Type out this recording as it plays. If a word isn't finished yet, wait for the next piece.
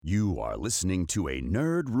You are listening to a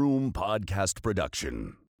Nerd Room podcast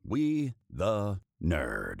production. We, the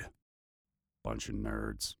Nerd. Bunch of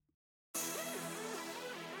nerds.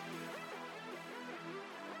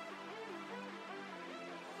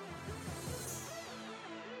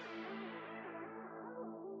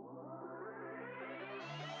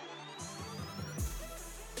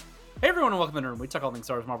 Hey everyone, and welcome to the Nerd Room. We talk all things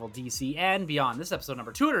Star Wars, Marvel, DC, and beyond. This is episode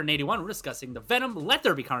number 281. We're discussing the Venom,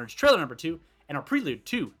 There Be Carnage trailer number 2, and our prelude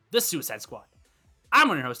to The Suicide Squad. I'm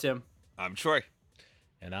one of your host, Tim. I'm Troy.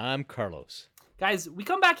 And I'm Carlos. Guys, we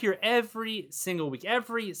come back here every single week,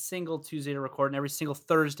 every single Tuesday to record, and every single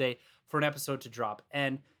Thursday for an episode to drop.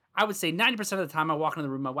 And I would say 90% of the time I walk into the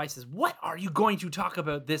room, my wife says, "What are you going to talk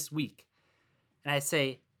about this week?" And I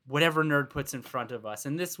say, whatever nerd puts in front of us.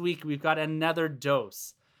 And this week we've got another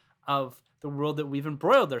dose of the world that we've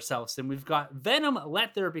embroiled ourselves in. We've got Venom,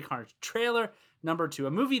 There Be Carnage trailer number 2,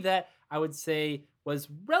 a movie that I would say was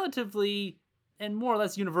relatively and more or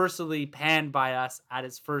less universally panned by us at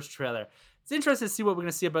its first trailer. It's interesting to see what we're going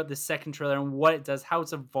to see about this second trailer and what it does, how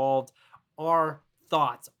it's evolved, our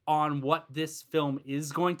thoughts on what this film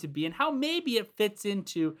is going to be, and how maybe it fits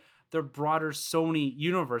into the broader Sony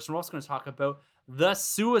universe. And we're also going to talk about The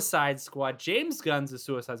Suicide Squad. James Gunn's The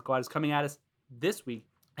Suicide Squad is coming at us this week,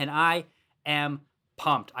 and I am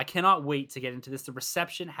pumped. I cannot wait to get into this. The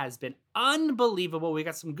reception has been unbelievable. We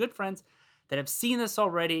got some good friends that have seen this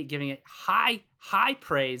already, giving it high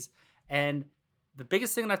praise. And the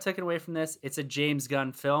biggest thing that I've taken away from this, it's a James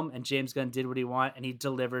Gunn film, and James Gunn did what he wanted, and he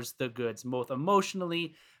delivers the goods, both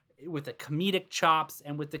emotionally, with the comedic chops,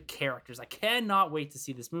 and with the characters. I cannot wait to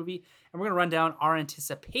see this movie, and we're going to run down our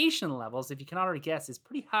anticipation levels. If you can already guess, it's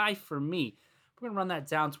pretty high for me. We're going to run that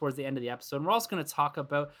down towards the end of the episode. And we're also going to talk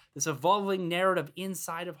about this evolving narrative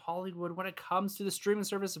inside of Hollywood when it comes to the streaming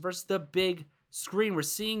service versus the big screen. We're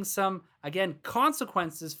seeing some, again,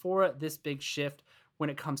 consequences for this big shift when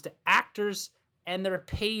it comes to actors and their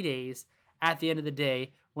paydays at the end of the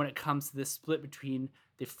day when it comes to this split between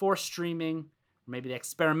the forced streaming, or maybe the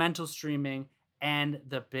experimental streaming, and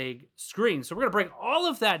the big screen. So we're going to break all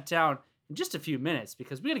of that down in just a few minutes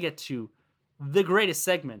because we're going to get to the greatest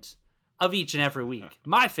segment of each and every week.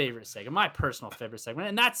 My favorite segment, my personal favorite segment,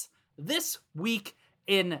 and that's This Week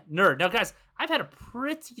in Nerd. Now, guys, I've had a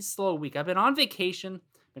pretty slow week. I've been on vacation,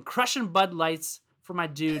 been crushing Bud Lights for my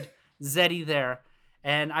dude, Zeddy there,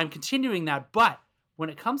 and I'm continuing that. But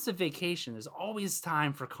when it comes to vacation, there's always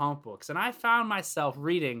time for comic books, and I found myself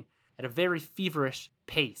reading at a very feverish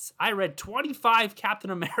pace. I read 25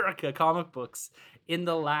 Captain America comic books in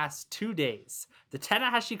the last 2 days. The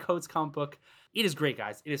Ta-Nehisi Coates comic book, it is great,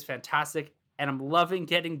 guys. It is fantastic, and I'm loving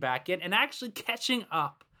getting back in and actually catching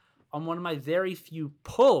up on one of my very few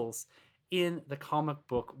pulls in the comic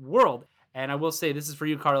book world. And I will say, this is for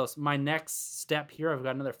you, Carlos. My next step here, I've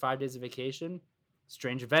got another 5 days of vacation.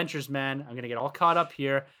 Strange Adventures, man. I'm going to get all caught up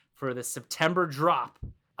here for the September drop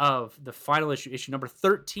of the final issue number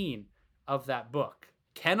 13 of that book.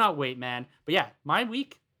 Cannot wait, man. But yeah, my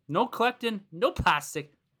week, no collecting, no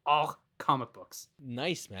plastic, all comic books.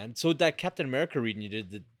 Nice, man. So that Captain America reading you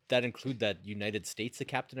did that include that United States of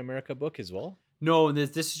Captain America book as well? No,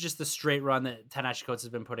 this is just the straight run that Ta-Nehisi Coates has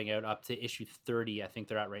been putting out up to issue 30. I think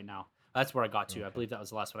they're at right now. That's where I got to. Okay. I believe that was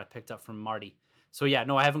the last one I picked up from Marty. So yeah,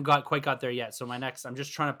 no, I haven't quite got there yet. So I'm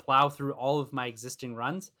just trying to plow through all of my existing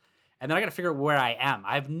runs, and then I got to figure out where I am.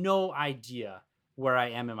 I have no idea where I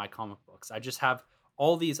am in my comic books. I just have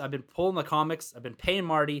all these. I've been pulling the comics. I've been paying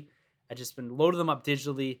Marty. I've just been loading them up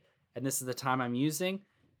digitally, and this is the time I'm using.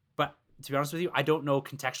 But to be honest with you, I don't know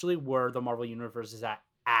contextually where the Marvel Universe is at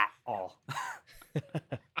all.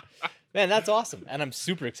 Man, that's awesome. And I'm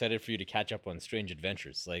super excited for you to catch up on Strange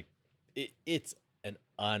Adventures. Like, it's an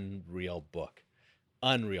unreal book.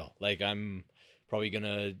 Unreal. Like, I'm probably going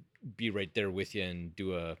to be right there with you and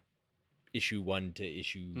do a issue 1 to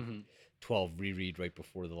issue 12 reread right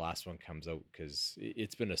before the last one comes out, because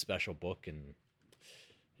it's been a special book. And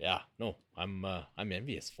yeah, no, I'm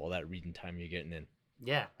envious of all that reading time you're getting in.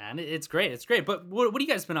 Yeah, man, it's great. It's great. But what have you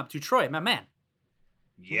guys been up to, Troy, my man?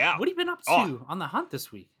 Yeah. What have you been up to on the hunt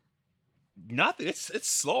this week? Nothing. It's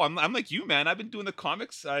slow. I'm like you, man. I've been doing the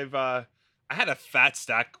comics. I had a fat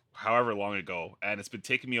stack however long ago, and it's been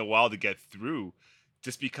taking me a while to get through,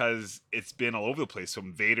 just because it's been all over the place,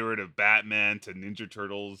 from Vader to Batman to Ninja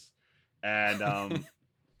Turtles, and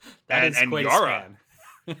and Yara.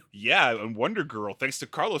 Yeah, and Wonder Girl. Thanks to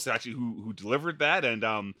Carlos, actually, who delivered that. And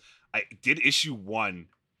I did issue 1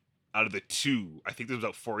 out of the 2. I think there was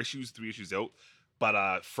about 3 issues out.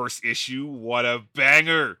 But first issue, what a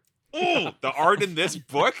banger! Oh, the art in this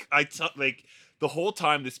book, like the whole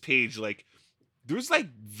time this page, like there's like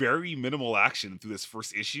very minimal action through this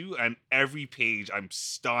first issue, and every page I'm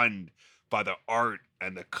stunned by the art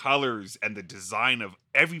and the colors and the design of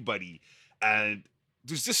everybody, and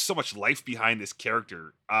there's just so much life behind this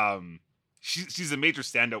character. She's a major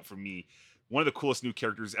standout for me, one of the coolest new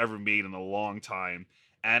characters ever made in a long time,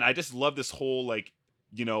 and I just love this whole like,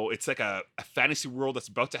 it's like a fantasy world that's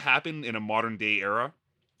about to happen in a modern day era,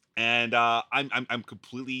 and I'm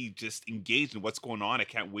completely just engaged in what's going on. I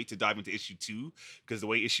can't wait to dive into issue 2, because the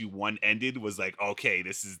way issue 1 ended was like, okay,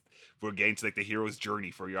 we're getting to like the hero's journey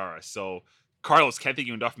for Yara. So Carlos, can't thank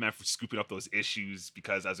you enough, man, for scooping up those issues,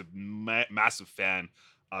 because I was a massive fan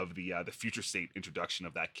of the Future State introduction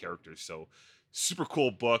of that character. So super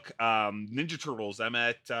cool book. Ninja Turtles, I'm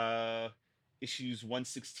at issues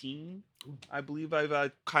 116. I believe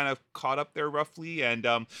I've kind of caught up there roughly, and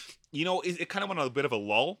it kind of went on a bit of a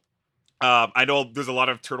lull. I know there's a lot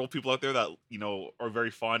of turtle people out there that are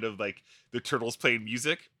very fond of like the turtles playing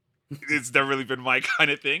music. It's never really been my kind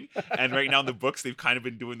of thing. And right now in the books, they've kind of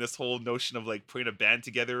been doing this whole notion of like putting a band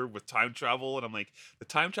together with time travel, and I'm like, the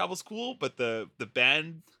time travel's cool, but the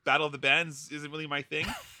band battle of the bands isn't really my thing.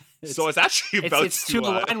 So it's actually about it's to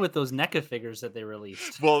align with those NECA figures that they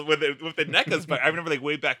released. Well, with the NECAs, but I remember like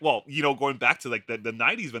way back. Well, going back to like the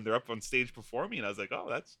 90s when they're up on stage performing, and I was like,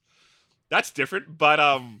 oh, that's different.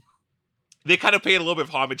 But they kind of paid a little bit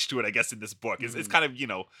of homage to it, I guess, in this book. It's kind of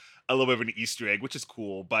a little bit of an Easter egg, which is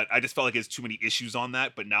cool. But I just felt like there's too many issues on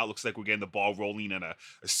that. But now it looks like we're getting the ball rolling, and a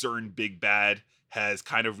certain big bad has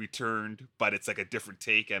kind of returned, but it's like a different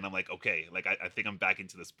take. And I'm like, okay, like I think I'm back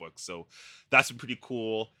into this book. So that's been pretty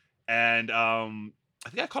cool. And I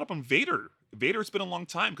think I caught up on Vader. Vader, it's been a long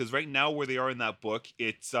time, because right now where they are in that book,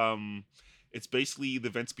 it's basically the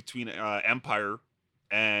events between Empire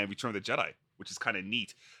and Return of the Jedi, which is kind of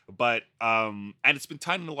neat. But and it's been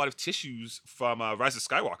tied in a lot of tissues from Rise of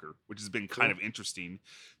Skywalker, which has been kind of interesting.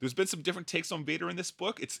 There's been some different takes on Vader in this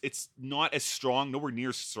book. It's not as strong, nowhere near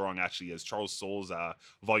as strong actually as Charles Soule's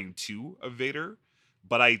Volume 2 of Vader,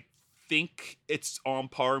 but I think it's on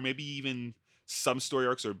par, maybe even some story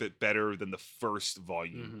arcs are a bit better than the first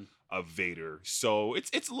volume of Vader. So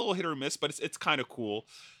it's a little hit or miss, but it's kind of cool.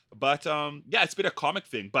 But yeah, it's been a comic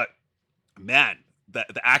thing. But man,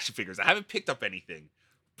 the action figures, I haven't picked up anything,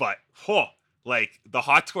 but like the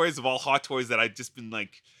Hot Toys of all Hot Toys that I've just been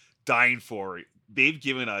like dying for, they've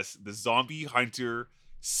given us the Zombie Hunter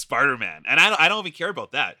Spider-Man, and I don't even care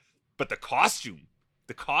about that, but the costume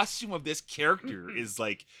of this character is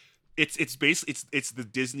like, it's basically it's the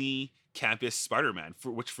Disney campus Spider-Man,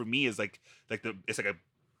 which for me is it's like a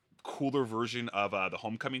cooler version of the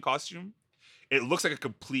Homecoming costume. It looks like a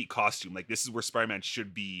complete costume. Like, this is where Spider-Man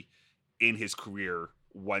should be in his career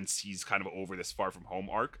once he's kind of over this Far From Home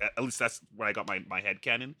arc. At least that's where I got my head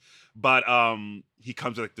canon. But he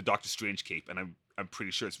comes with like the Doctor Strange cape, and I'm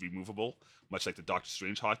pretty sure it's removable, much like the Doctor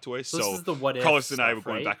Strange Hot Toy. So this is the What If Carlos and I were stuff,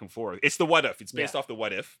 going right? back and forth. It's the What If. It's based off the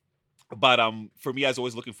What If. But for me, I was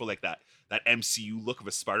always looking for like that MCU look of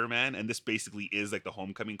a Spider-Man, and this basically is like the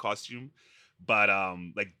Homecoming costume, but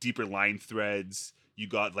like deeper line threads. You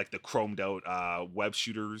got like the chromed out web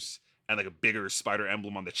shooters, and like a bigger spider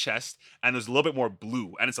emblem on the chest, and there's a little bit more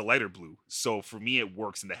blue, and it's a lighter blue. So for me, it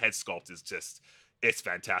works, and the head sculpt is it's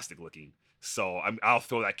fantastic looking. So I'll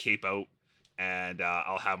throw that cape out, and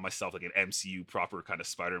I'll have myself like an MCU proper kind of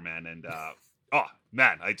Spider-Man, and oh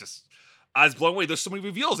man, I was blown away. There's so many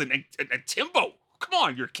reveals, and Timbo, come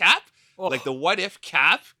on, your Cap, like the What If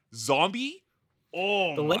Cap zombie.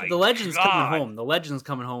 Oh, the Legend's coming home. The Legend's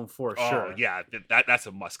coming home for sure. Oh yeah, that's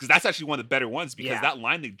a must, because that's actually one of the better ones, because that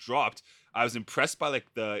line they dropped, I was impressed by like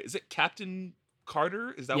is it Captain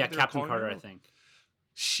Carter? Is that what they're Captain calling Carter? her? I think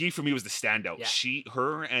She for me was the standout. Yeah.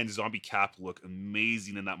 Her and Zombie Cap look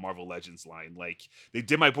amazing in that Marvel Legends line. Like, they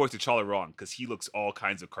did my boy T'Challa wrong, because he looks all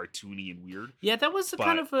kinds of cartoony and weird. Yeah, that was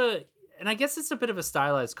kind of and I guess it's a bit of a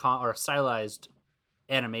stylized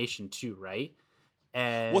animation too, right?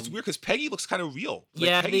 And Well, it's weird because Peggy looks kind of real. Like,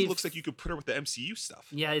 Yeah, Peggy looks like you could put her with the MCU stuff.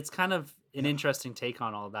 yeah, it's kind of an interesting take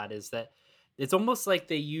on all that. Is that it's almost like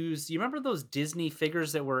they use. You remember those Disney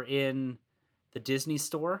figures that were in the Disney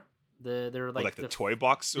store? They're like the toy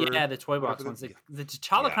box. Or the toy box ones. The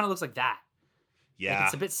T'Challa kind of looks like that. Yeah, Like,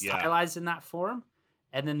 it's a bit stylized in that form.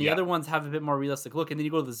 And then the Yeah. other ones have a bit more realistic look. And then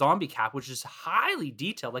you go to the Zombie Cap, which is highly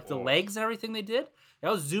detailed, like the legs and everything they did. I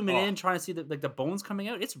was zooming in, trying to see the bones coming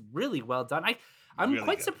out. It's really well done. I'm Really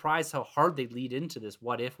quite good. surprised how hard they lead into this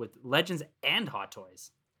What If with Legends and Hot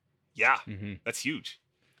Toys. Yeah, Mhm. that's huge.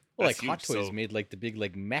 Well, That's like Hot huge, Toys so- made like the big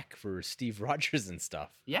like mech for Steve Rogers and stuff.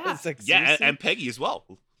 Yeah. It's like, Yeah, seriously? and Peggy as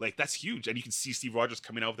well. Like, that's huge, and you can see Steve Rogers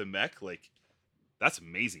coming out with a mech. Like, that's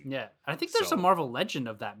amazing. Yeah. I think there's So- a Marvel Legend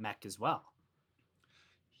of that mech as well.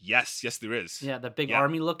 Yes, there is. Yeah, the big Yeah.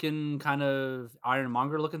 army looking kind of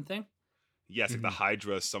Ironmonger looking thing. Yes, like the Mhm.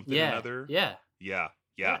 Hydra something or Yeah, another. yeah, Yeah,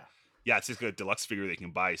 yeah. yeah. Yeah, it's just a deluxe figure they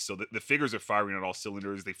can buy. So the figures are firing on all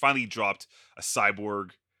cylinders. They finally dropped a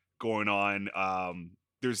cyborg going on.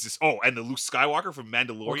 There's this and the Luke Skywalker from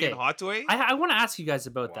Mandalorian Okay, hot toy. I want to ask you guys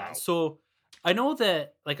about that. Wow. So I know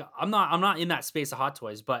that like I'm not in that space of hot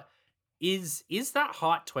toys, but is that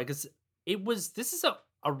hot toy because this is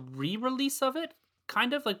a re-release of it,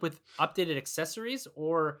 kind of like with updated accessories,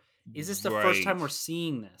 or is this the first time Right. we're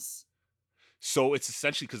seeing this? So it's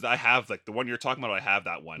essentially because I have like the one you're talking about. I have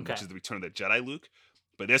that one, which Okay. is the Return of the Jedi Luke.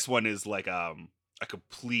 But this one is like a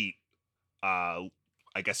complete, uh,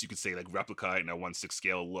 I guess you could say like replica in a 1/6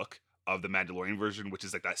 scale look of the Mandalorian version, which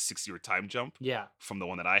is like that 6-year time jump Yeah. from the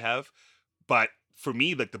one that I have. But for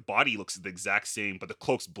me, like the body looks the exact same, but the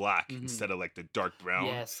cloak's black Mhm. instead of like the dark brown,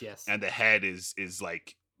 Yes. and the head is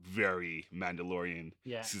like very Mandalorian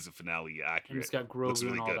Yeah. season finale And accurate. it's got Looks Grogu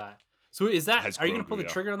really and all good. that. So is It that has are you gonna Grogu, pull the yeah.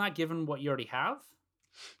 trigger on that given what you already have?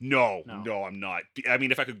 No, No. I'm not. I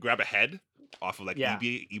mean, if I could grab a head off of like Yeah.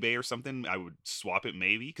 eBay or something, I would swap it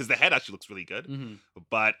maybe because the head actually looks really good. Mm-hmm.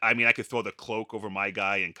 But I mean, I could throw the cloak over my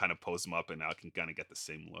guy and kind of pose him up, and I can kind of get the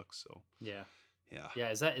same look. So Yeah. yeah, Yeah.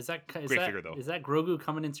 Is that Great figure, though. Is that Grogu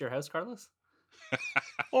coming into your house, Carlos?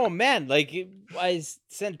 Oh man, like I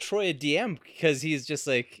sent Troy a DM because he's just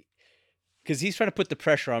like, because he's trying to put the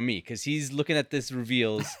pressure on me because he's looking at this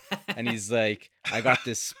reveals and he's like, I got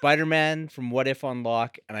this Spider-Man from What If on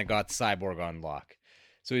lock and I got Cyborg on lock.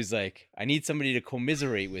 So he's like, I need somebody to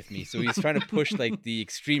commiserate with me. So he's trying to push like the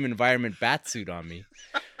extreme environment batsuit on me.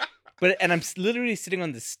 And I'm literally sitting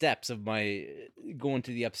on the steps of my going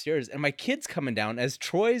to the upstairs, and my kid's coming down as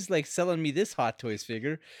Troy's like selling me this Hot Toys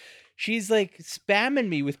figure. She's like spamming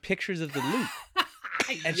me with pictures of the Luke,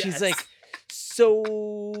 and she's like,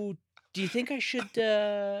 "So, do you think I should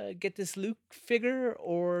get this Luke figure,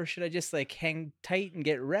 or should I just like hang tight and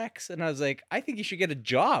get Rex?" And I was like, "I think you should get a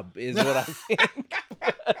job," is what I think.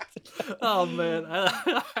 Oh man,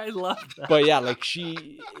 I love that. But yeah, like she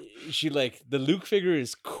like the Luke figure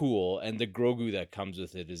is cool, and the Grogu that comes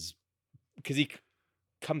with it is because he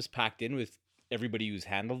comes packed in with everybody who's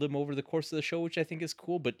handled him over the course of the show, which I think is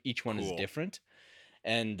cool. But each one is Cool. different,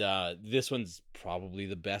 and this one's probably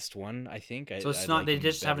the best one. I think. So it's I not like they him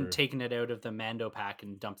just haven't better. taken it out of the Mando pack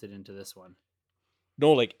and dumped it into this one.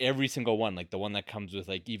 No, like every single one, like the one that comes with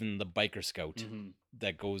like even the biker scout Mhm.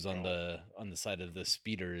 that goes on the side of the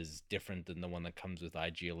speeder is different than the one that comes with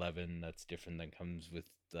IG-11. That's different than comes with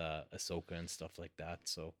Ahsoka and stuff like that.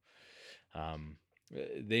 So,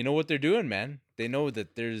 they know what they're doing, man. They know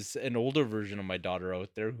that there's an older version of my daughter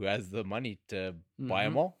out there who has the money to buy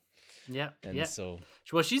them all. Yeah, And yeah. so,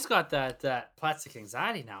 Well, she's got that plastic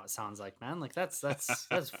anxiety now. It sounds like, man, like that's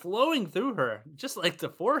flowing through her, just like the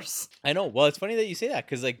Force. I know. Well, it's funny that you say that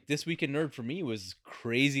because like this week in Nerd for me was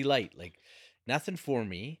crazy light, like nothing for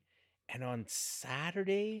me. And on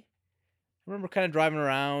Saturday, I remember kind of driving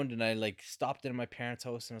around and I like stopped in at my parents'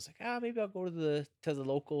 house and I was like, maybe I'll go to the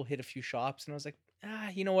local, hit a few shops. And I was like,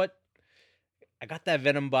 you know what? I got that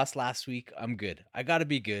Venom bus last week. I'm good. I gotta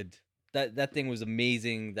be good. That thing was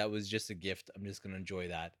amazing. That was just a gift. I'm just gonna enjoy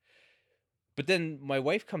that. But then my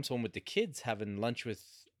wife comes home with the kids having lunch with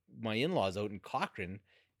my in-laws out in Cochrane,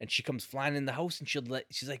 and she comes flying in the house and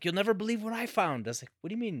she's like, "You'll never believe what I found." I was like, "What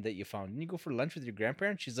do you mean that you found? Didn't you go for lunch with your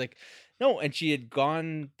grandparents?" She's like, "No." And they'd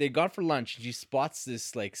gone for lunch, and she spots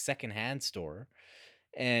this like secondhand store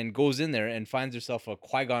and goes in there and finds herself a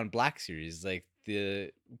Qui-Gon Black series, like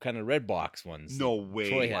the kind of red box ones. No that way.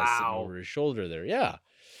 Troy has sitting Wow. over his shoulder there. Yeah.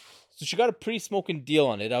 So she got a pretty smoking deal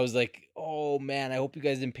on it. I was like, oh man, I hope you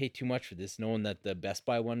guys didn't pay too much for this, knowing that the Best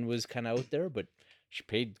Buy one was kind of out there, but she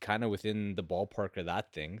paid kind of within the ballpark of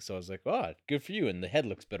that thing. So I was like, oh, good for you. And the head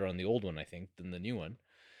looks better on the old one, I think, than the new one.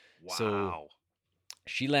 Wow. So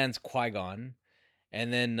she lands Qui-Gon,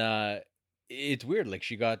 and then it's weird. Like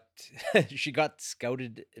she got she got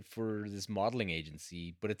scouted for this modeling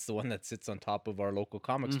agency, but it's the one that sits on top of our local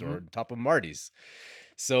comic store, on top of Marty's.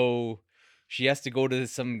 So she has to go to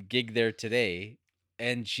some gig there today,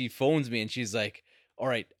 and she phones me and she's like, all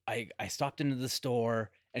right, I stopped into the store,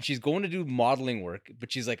 and she's going to do modeling work,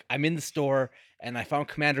 but she's like, I'm in the store and I found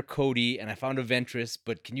Commander Cody and I found a Ventress,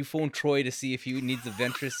 but can you phone Troy to see if he needs a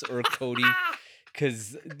Ventress or a Cody?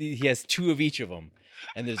 Because he has two of each of them.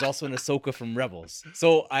 And there's also an Ahsoka from Rebels.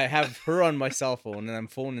 So I have her on my cell phone and I'm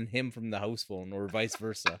phoning him from the house phone or vice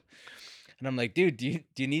versa. And I'm like, dude, do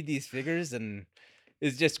you need these figures? And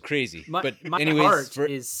it's just crazy. My anyways, heart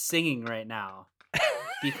is singing right now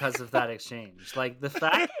because of that exchange. Like the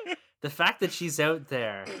fact that she's out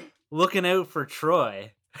there looking out for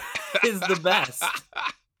Troy is the best.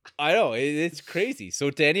 I know it's crazy. So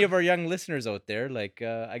to any of our young listeners out there, like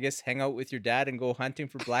I guess hang out with your dad and go hunting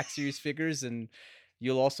for Black Series figures, and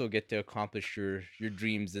you'll also get to accomplish your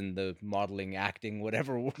dreams in the modeling, acting,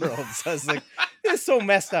 whatever world. So I was like, it's so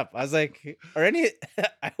messed up. I was like, are any?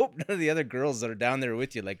 I hope none of the other girls that are down there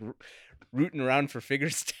with you like rooting around for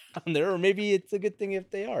figures down there, or maybe it's a good thing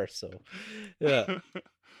if they are. So yeah.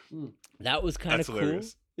 That was kind of That's cool.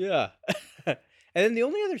 hilarious. Yeah. And then the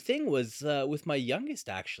only other thing was with my youngest,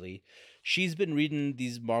 actually, she's been reading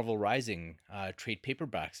these Marvel Rising trade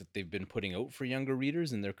paperbacks that they've been putting out for younger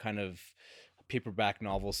readers, and they're kind of paperback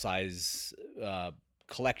novel size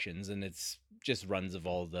collections, and it's just runs of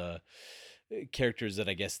all the characters that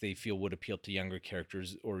I guess they feel would appeal to younger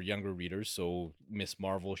characters or younger readers. So Miss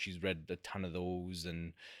Marvel, she's read a ton of those,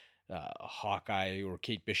 and Hawkeye or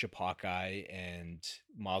Kate Bishop Hawkeye, and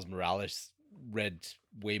Miles Morales read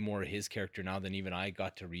way more of his character now than even I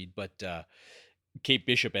got to read. But Kate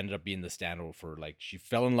Bishop ended up being the standout for, like, she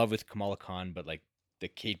fell in love with Kamala Khan, but like the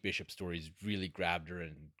Kate Bishop stories really grabbed her,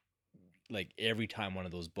 and like every time one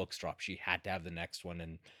of those books dropped, she had to have the next one,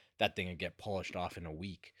 and that thing would get polished off in a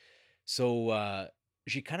week. So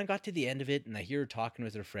she kind of got to the end of it, and I hear her talking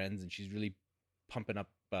with her friends, and she's really pumping up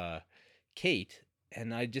Kate.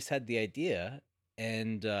 And I just had the idea,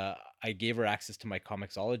 and I gave her access to my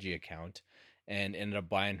Comixology account, and ended up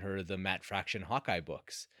buying her the Matt Fraction Hawkeye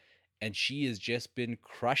books. And she has just been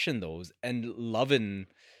crushing those and loving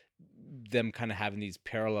them, kind of having these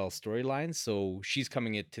parallel storylines. So she's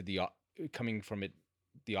coming from it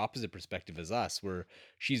the opposite perspective as us, where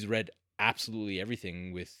she's read absolutely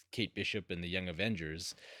everything with Kate Bishop and the Young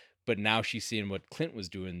Avengers, but now she's seeing what Clint was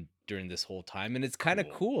doing during this whole time, and it's kind of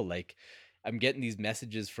cool. Like, I'm getting these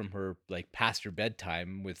messages from her, like, past her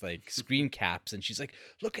bedtime with like screen caps, and she's like,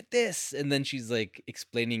 look at this, and then she's like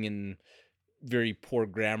explaining in very poor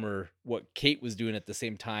grammar what Kate was doing at the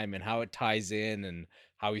same time, and how it ties in, and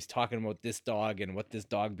how he's talking about this dog and what this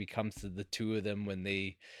dog becomes to the two of them when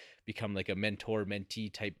they become like a mentor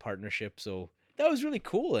mentee type partnership. So that was really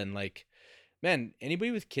cool. And like, man,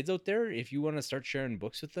 anybody with kids out there, if you want to start sharing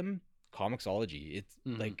books with them, Comixology. It's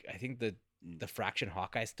like, I think the Fraction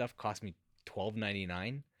Hawkeye stuff cost me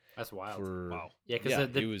 $12.99. That's wild. Wow. Yeah,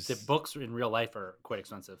 because the books in real life are quite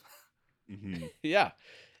expensive. Mm-hmm. Yeah.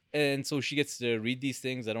 And so she gets to read these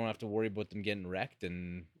things. I don't have to worry about them getting wrecked.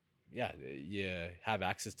 And yeah, you have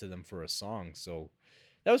access to them for a song. So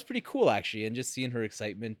that was pretty cool, actually. And just seeing her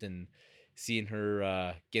excitement, and seeing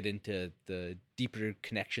her get into the deeper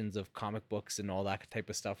connections of comic books and all that type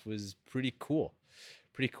of stuff was pretty cool.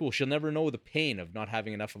 Pretty cool. She'll never know the pain of not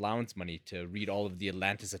having enough allowance money to read all of the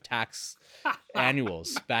Atlantis Attacks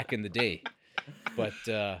annuals back in the day. But,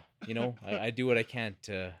 I do what I can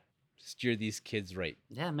to steer these kids right.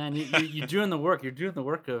 Yeah, man, you're doing the work. You're doing the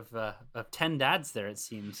work of 10 dads there, it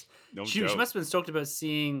seems. No She doubt. must have been stoked about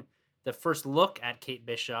seeing the first look at Kate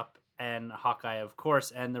Bishop and Hawkeye, of course,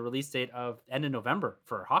 and the release date of end of November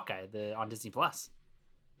for Hawkeye on Disney Plus.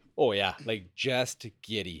 Oh yeah, like just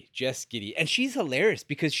giddy. And she's hilarious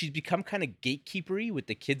because she's become kind of gatekeepery with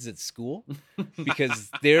the kids at school, because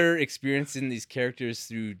they're experiencing these characters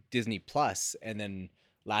through Disney Plus and then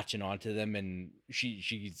latching onto them. And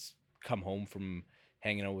she's come home from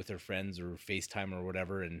hanging out with her friends or FaceTime or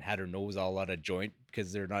whatever, and had her nose all out of joint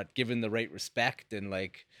because they're not given the right respect, and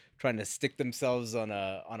like trying to stick themselves on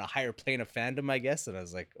a higher plane of fandom, I guess. And I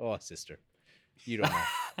was like, oh, sister, you don't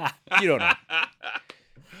know. You don't know.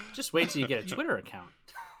 Just wait till you get a Twitter account.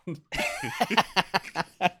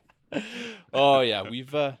 Oh yeah,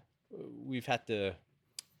 we've had to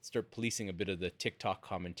start policing a bit of the TikTok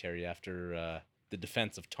commentary after the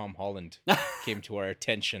defense of Tom Holland came to our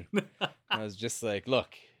attention. I was just like,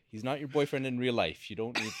 look, he's not your boyfriend in real life. You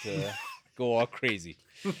don't need to go all crazy.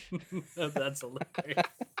 That's hilarious.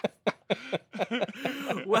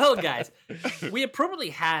 Well, guys, we appropriately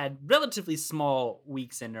had relatively small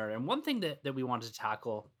weeks in there, and one thing that we wanted to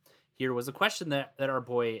tackle here was a question that our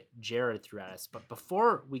boy Jared threw at us. But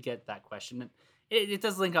before we get that question, it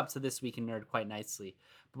does link up to This Week in Nerd quite nicely.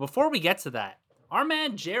 But before we get to that, our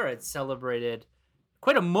man Jared celebrated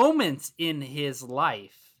quite a moment in his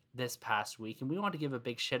life this past week, and we want to give a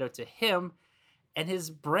big shout out to him and his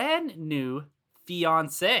brand new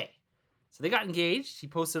fiance. So they got engaged. He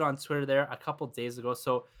posted on Twitter there a couple days ago.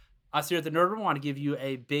 So us here at the Nerd Room want to give you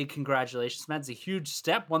a big congratulations, man. It's a huge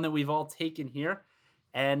step, one that we've all taken here.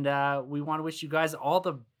 And we want to wish you guys all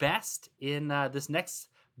the best in this next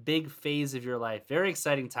big phase of your life. Very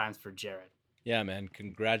exciting times for Jared. Yeah, man.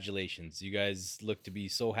 Congratulations. You guys look to be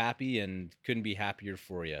so happy, and couldn't be happier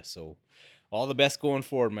for you. So all the best going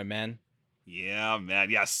forward, my man. Yeah, man.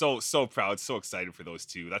 Yeah, so proud, so excited for those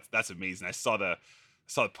two. That's amazing. I saw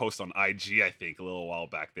saw the post on IG, I think, a little while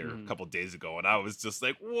back there, a Mhm. couple days ago, and I was just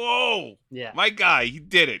like, whoa, Yeah. my guy, he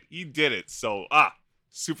did it. He did it. So,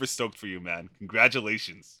 super stoked for you, man.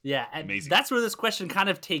 Congratulations. Yeah, and Amazing. that's where this question kind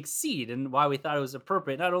of takes seed and why we thought it was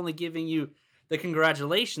appropriate. Not only giving you the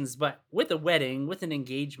congratulations, but with a wedding, with an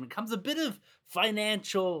engagement, comes a bit of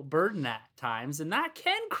financial burden at times, and that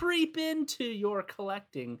can creep into your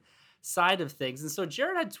collecting side of things. And so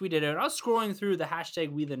Jared had tweeted out, I was scrolling through the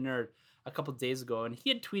hashtag We the Nerd a couple days ago, and he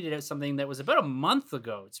had tweeted out something that was about a month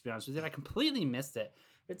ago, to be honest with you, and I completely missed it.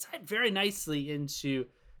 It tied very nicely into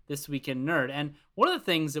This Week in Nerd. And one of the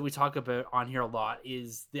things that we talk about on here a lot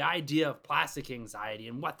is the idea of plastic anxiety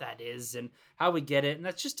and what that is and how we get it. And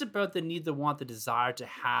that's just about the need, the want, the desire to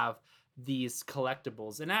have these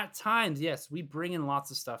collectibles. And at times, yes, we bring in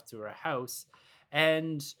lots of stuff to our house.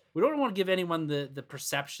 And we don't want to give anyone the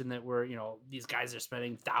perception that we're, these guys are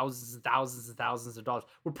spending thousands and thousands and thousands of dollars.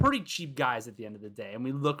 We're pretty cheap guys at the end of the day. And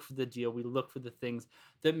we look for the deal. We look for the things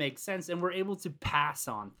that make sense. And we're able to pass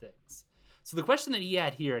on things. So the question that he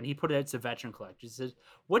had here, and he put it out to veteran collectors, he says,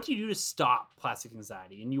 what do you do to stop plastic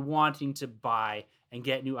anxiety and you wanting to buy and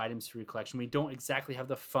get new items for your collection? We don't exactly have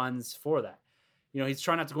the funds for that. He's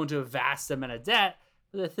trying not to go into a vast amount of debt,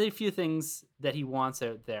 but there are a few things that he wants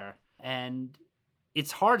out there. And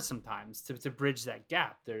it's hard sometimes to bridge that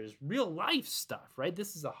gap. There's real life stuff, right?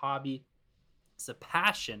 This is a hobby. It's a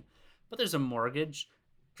passion, but there's a mortgage.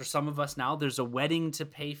 For some of us now, there's a wedding to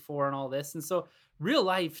pay for and all this. And so real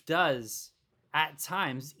life does at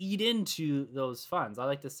times eat into those funds. I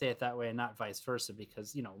like to say it that way and not vice versa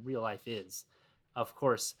because, real life is, of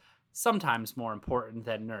course, sometimes more important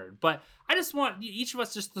than nerd. But I just want each of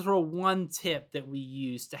us just to throw one tip that we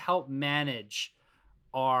use to help manage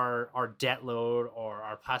our debt load or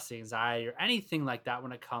our plastic anxiety or anything like that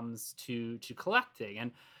when it comes to collecting.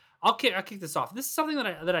 And I'll kick this off. This is something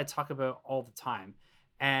that I talk about all the time.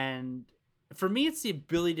 And for me, it's the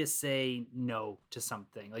ability to say no to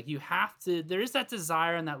something. Like there is that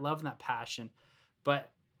desire and that love and that passion,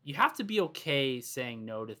 but you have to be okay saying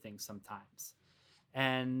no to things sometimes.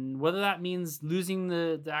 And whether that means losing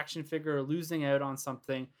the action figure or losing out on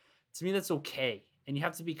something, to me, that's okay. And you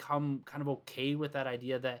have to become kind of okay with that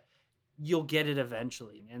idea that you'll get it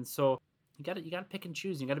eventually. And so you got to pick and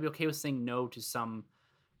choose. You got to be okay with saying no to some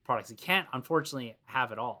products. You can't, unfortunately,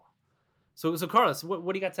 have it all. So Carlos, what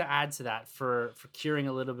do you got to add to that for curing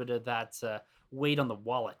a little bit of that weight on the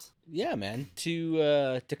wallet? Yeah, man.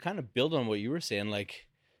 To kind of build on what you were saying, like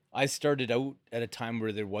I started out at a time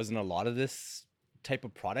where there wasn't a lot of this type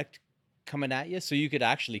of product coming at you, so you could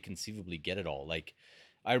actually conceivably get it all. Like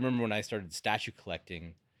I remember when I started statue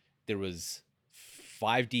collecting, there was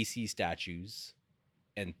 5 DC statues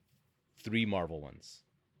and 3 Marvel ones.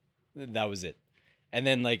 That was it. And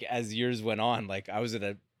then like as years went on, like I was at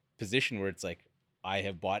a position where it's like I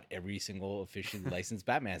have bought every single officially licensed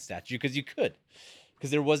Batman statue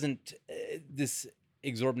because there wasn't this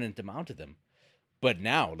exorbitant amount of them. But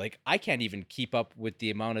now, like I can't even keep up with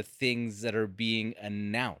the amount of things that are being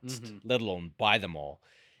announced, let alone buy them all.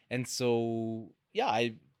 And so, yeah,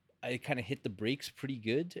 I kind of hit the brakes pretty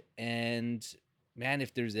good. And man,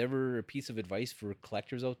 if there's ever a piece of advice for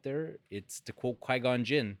collectors out there, it's to quote Qui-Gon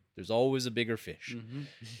Jinn, there's always a bigger fish.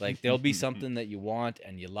 Like there'll be something that you want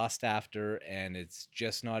and you lust after and it's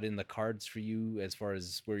just not in the cards for you as far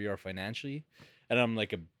as where you are financially. And I'm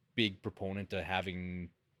like a big proponent of having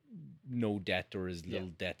no debt or as little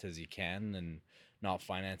debt as you can and not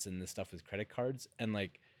financing this stuff with credit cards. And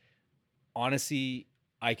like, honestly,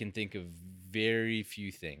 I can think of very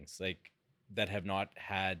few things like that have not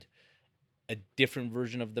had a different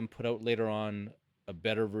version of them put out later on, a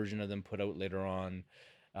better version of them put out later on,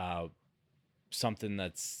 something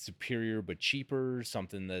that's superior but cheaper,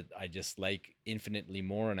 something that I just like infinitely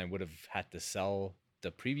more and I would have had to sell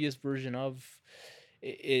the previous version of.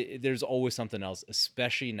 There's always something else,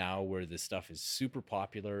 especially now where this stuff is super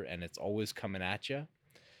popular and it's always coming at you.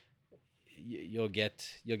 You'll get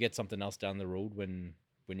something else down the road when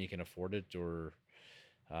you can afford it or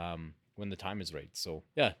when the time is right. So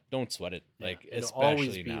yeah, don't sweat it. Yeah, like it'll especially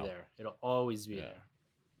always be now. there. It'll always be there.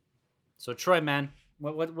 So Troy, man,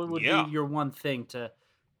 what would be your one thing to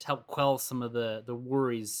help quell some of the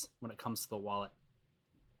worries when it comes to the wallet?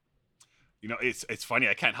 It's funny.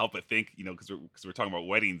 I can't help but think, because we're talking about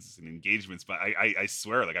weddings and engagements. But I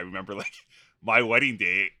swear, like I remember, like my wedding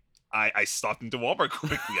day, I stopped into Walmart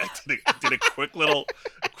quickly. I did a quick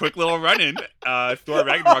little run in. Thor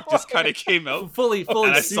Ragnarok just kind of came out, fully,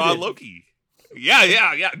 and I suited. saw Loki.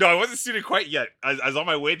 Yeah. No, I wasn't suited quite yet. I was on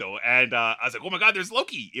my way though, and I was like, oh my god, there's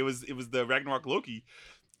Loki. It was the Ragnarok Loki.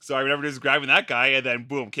 So I remember just grabbing that guy, and then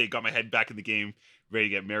boom, okay, got my head back in the game, ready to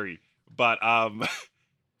get married. But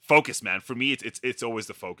focus, man. For me, it's always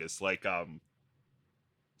the focus. Like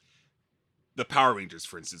the Power Rangers,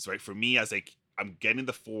 for instance, right? For me, as like I'm getting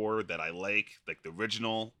the four that I like the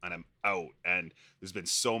original, and I'm out. And there's been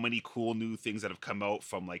so many cool new things that have come out,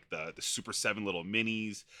 from like the Super 7 little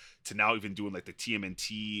minis to now even doing like the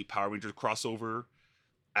TMNT Power Rangers crossover,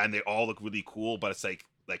 and they all look really cool. But it's like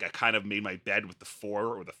I kind of made my bed with the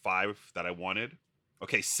 4 or the 5 that I wanted.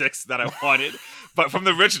 Okay, 6 that I wanted, but from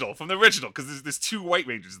the original, because there's 2 White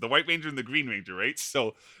Rangers, the White Ranger and the Green Ranger, right?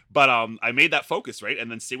 So, but I made that focus, right, and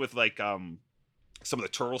then stay with like some of the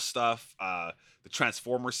Turtle stuff, the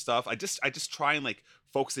Transformer stuff. I just try and like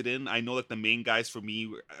focus it in. I know that the main guys for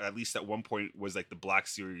me, at least at one point, was like the Black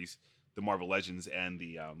Series, the Marvel Legends, and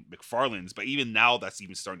the McFarlanes. But even now, that's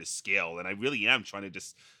even starting to scale, and I really am trying to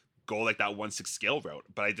just go like that 1/6 scale route.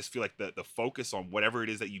 But I just feel like the focus on whatever it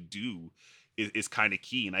is that you do is kind of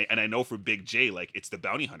key. And I know for Big J, like it's the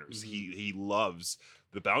bounty hunters. Mm-hmm. He loves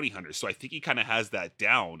the bounty hunters. So I think he kind of has that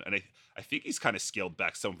down. And I think he's kind of scaled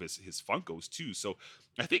back some of his Funkos too. So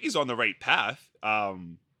I think he's on the right path. But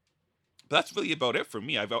that's really about it for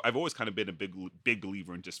me. I've always kind of been a big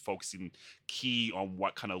believer in just focusing key on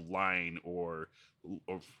what kind of line or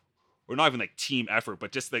not even like team effort,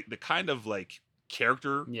 but just like the kind of like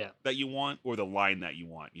character Yeah. that you want, or the line that you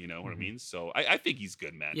want, you know what I mean? So I think he's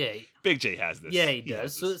good, man. Yeah. Big J has this. Yeah, he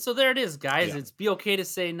does. So there it is, guys. Yeah. It's be okay to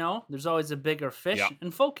say no. There's always a bigger fish, Yeah.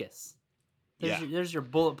 and focus. Yeah. There's your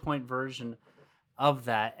bullet point version of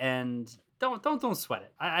that, and don't sweat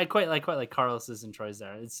it. I quite like Carlos's and Troy's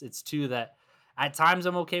there. It's 2 that at times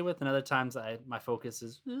I'm okay with, and other times my focus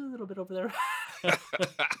is a little bit over there.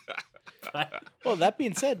 But, Well, that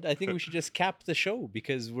being said, I think we should just cap the show,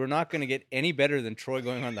 because we're not going to get any better than Troy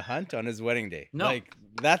going on the hunt on his wedding day. No. Like,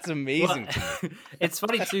 that's amazing. well, to me. it's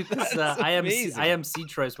funny too, because That's I amazing. MC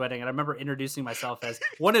Troy's wedding, and I remember introducing myself as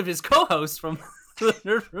one of his co-hosts from the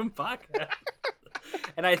Nerd Room podcast.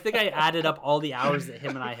 And I think I added up all the hours that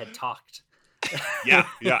him and I had talked. Yeah.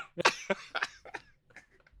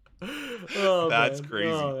 Oh, That's man.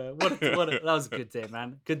 crazy. Oh, man. That was a good day,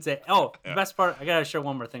 man. Good day. Oh, the best part, I gotta share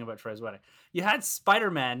one more thing about Troy's wedding. You had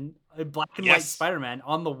Spider-Man, a black and white Yes. Spider-Man,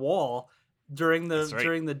 on the wall during That's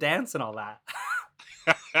right. the dance and all that.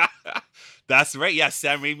 That's right. Yeah,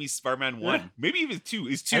 Sam Raimi's Spider-Man 1. Yeah. Maybe even 2.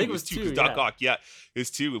 It's 2. I think it It was was 2 2, because Doc yeah. Ock,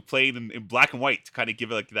 it's 2, playing in black and white to kind of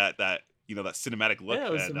give it like that that cinematic look. Yeah,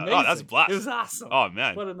 it was and, amazing. oh, that's a blast. It was awesome. Oh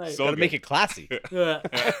man. What a night. So Gotta good. make it classy. Yeah.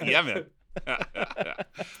 Yeah, man.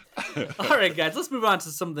 All right, guys, let's move on to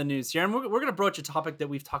some of the news here. And we're going to broach a topic that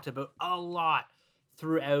we've talked about a lot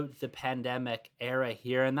throughout the pandemic era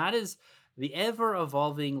here, and that is the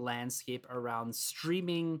ever-evolving landscape around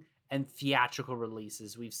streaming and theatrical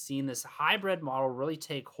releases. We've seen this hybrid model really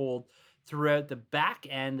take hold throughout the back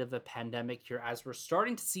end of the pandemic here, as we're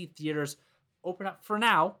starting to see theaters open up for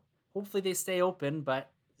now. Hopefully they stay open, but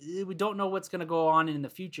we don't know what's going to go on in the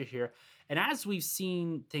future here. And as we've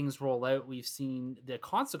seen things roll out, we've seen the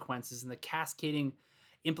consequences and the cascading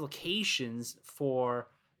implications for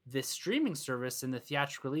this streaming service and the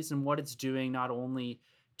theatrical release, and what it's doing not only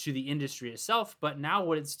to the industry itself, but now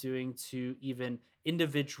what it's doing to even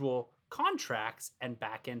individual contracts and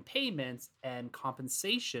back-end payments and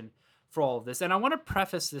compensation for all of this. And I want to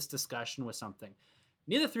preface this discussion with something.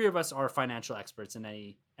 Neither three of us are financial experts in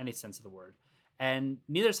any sense of the word, and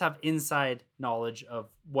neither of us have inside knowledge of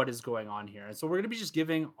what is going on here. And so we're going to be just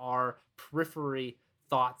giving our periphery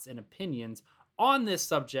thoughts and opinions on this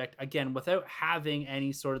subject, again, without having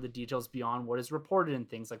any sort of the details beyond what is reported in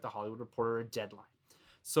things like the Hollywood Reporter or Deadline.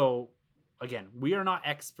 So again, we are not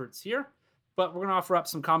experts here, but we're going to offer up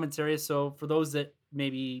some commentary. So for those that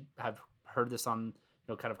maybe have heard this on,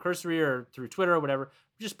 kind of cursory or through Twitter or whatever,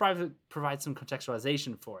 just provide some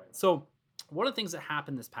contextualization for it. So one of the things that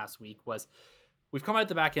happened this past week was we've come out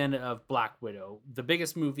the back end of Black Widow, the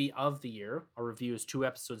biggest movie of the year. Our review is 2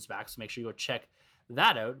 episodes back, so make sure you go check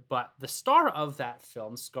that out. But the star of that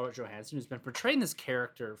film, Scarlett Johansson, who's been portraying this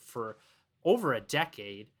character for over a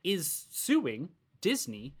decade, is suing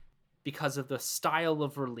Disney because of the style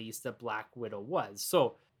of release that Black Widow was.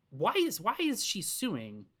 So why is she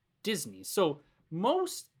suing Disney? So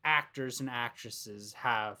most actors and actresses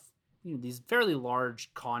have these fairly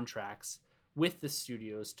large contracts with the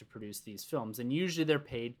studios to produce these films, and usually they're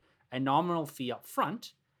paid a nominal fee up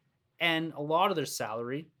front, and a lot of their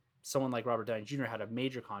salary, someone like Robert Downey Jr. had a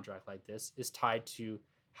major contract like this, is tied to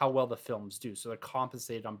how well the films do. So they're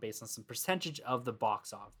compensated based on some percentage of the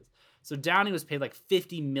box office. So Downey was paid like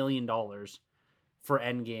 $50 million for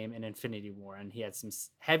Endgame and Infinity War, and he had some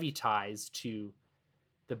heavy ties to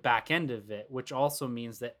the back end of it, which also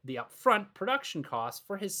means that the upfront production cost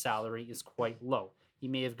for his salary is quite low. he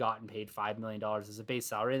may have gotten paid $5 million as a base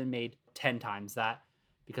salary and made 10 times that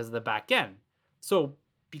because of the back end. So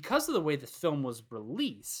because of the way the film was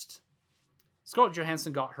released, Scarlett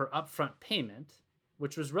Johansson got her upfront payment,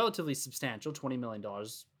 which was relatively substantial, $20 million,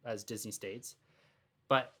 as Disney states.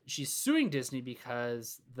 But she's suing Disney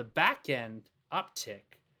because the back end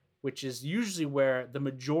uptick, which is usually where the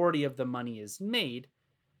majority of the money is made,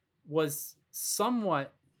 was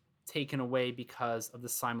somewhat taken away because of the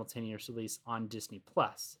simultaneous release on Disney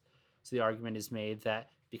Plus. So the argument is made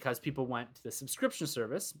that because people went to the subscription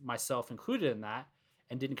service, myself included in that,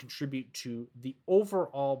 and didn't contribute to the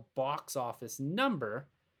overall box office number,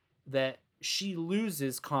 that she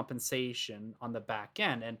loses compensation on the back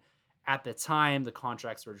end. And at the time the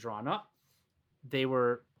contracts were drawn up, they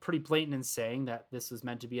were pretty blatant in saying that this was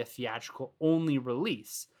meant to be a theatrical only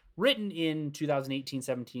release, written in 2018,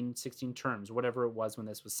 17, 16 terms, whatever it was when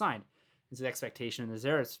this was signed. And so the expectation is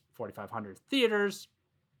there is 4,500 theaters.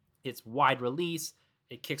 It's wide release.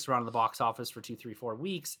 It kicks around in the box office for 2, 3, 4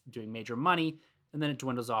 weeks, doing major money, and then it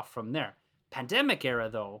dwindles off from there. Pandemic era,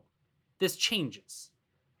 though, this changes.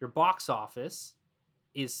 Your box office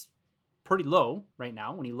is pretty low right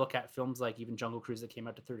now when you look at films like even Jungle Cruise that came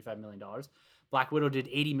out to $35 million. Black Widow did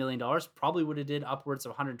 $80 million, probably would have did upwards of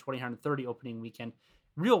 120, 130 opening weekend.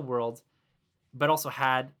 Real World, but also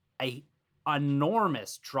had a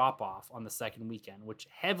enormous drop off on the second weekend, which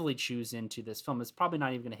heavily chews into this film. It's probably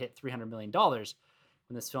not even going to hit $300 million when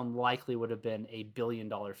this film likely would have been a $1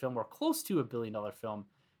 billion film or close to a $1 billion film,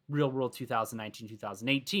 Real World 2019,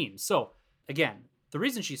 2018. So again, the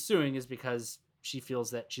reason she's suing is because she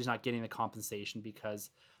feels that she's not getting the compensation because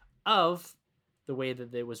of the way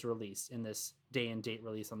that it was released in this day and date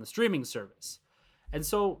release on the streaming service. And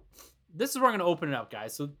so this is where I'm going to open it up,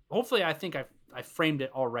 guys. So hopefully I think I framed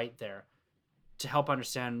it all right there to help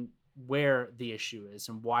understand where the issue is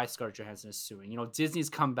and why Scarlett Johansson is suing. You know, Disney's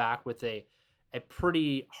come back with a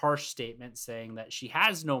pretty harsh statement saying that she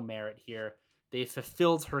has no merit here. They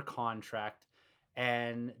fulfilled her contract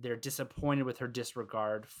and they're disappointed with her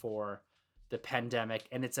disregard for the pandemic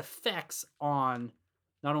and its effects on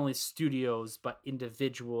not only studios, but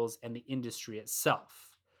individuals and the industry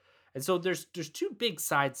itself. And so there's two big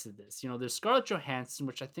sides to this. You know, there's Scarlett Johansson,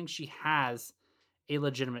 which I think she has a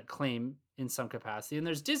legitimate claim in some capacity. And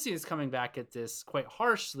there's Disney is coming back at this quite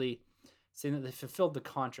harshly, saying that they fulfilled the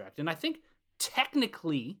contract. And I think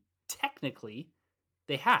technically,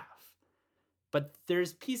 they have. But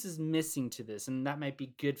there's pieces missing to this, and that might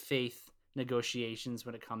be good faith negotiations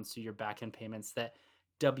when it comes to your back-end payments that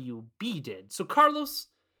WB did. So Carlos,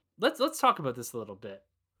 let's talk about this a little bit.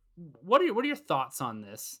 What are your thoughts on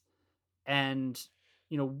this? And,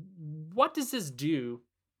 you know, what does this do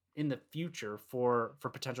in the future for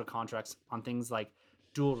potential contracts on things like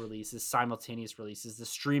dual releases, simultaneous releases, the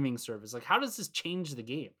streaming service? Like, how does this change the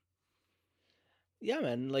game? Yeah,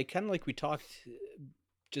 man, like kind of like we talked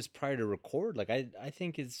just prior to record, like I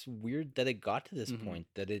think it's weird that it got to this point,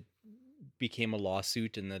 that it became a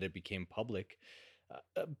lawsuit and that it became public,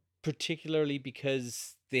 particularly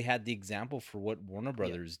because they had the example for what Warner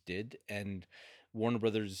Brothers did, and Warner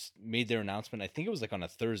Brothers made their announcement. I think it was like on a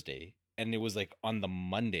Thursday, and it was like on the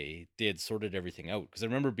Monday they had sorted everything out. Because I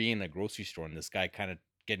remember being in a grocery store and this guy kind of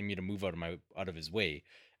getting me to move out of his way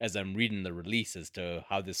as I'm reading the release as to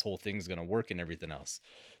how this whole thing's gonna work and everything else.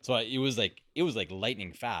 So it was like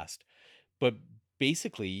lightning fast. But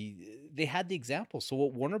basically, they had the example. So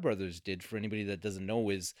what Warner Brothers did, for anybody that doesn't know,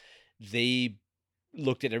 is they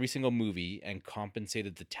looked at every single movie and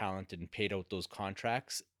compensated the talent and paid out those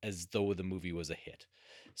contracts as though the movie was a hit.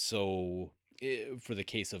 So for the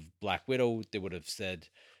case of Black Widow, they would have said,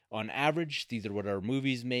 on average, these are what our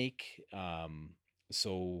movies make.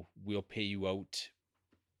 So we'll pay you out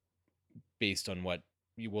based on what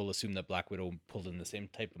you will assume that Black Widow pulled in the same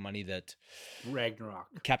type of money that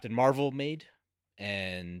Ragnarok, Captain Marvel made,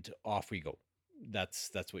 and off we go. That's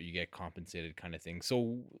what you get compensated, kind of thing.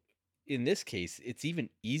 So in this case, it's even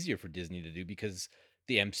easier for Disney to do because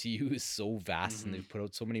the MCU is so vast and they've put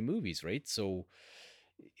out so many movies, right? So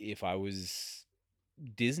if I was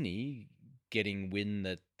Disney getting wind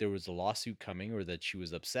that there was a lawsuit coming or that she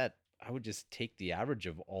was upset, I would just take the average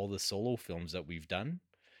of all the solo films that we've done,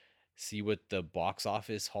 see what the box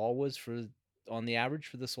office haul was for on the average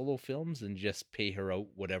for the solo films, and just pay her out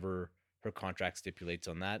whatever her contract stipulates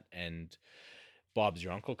on that, and Bob's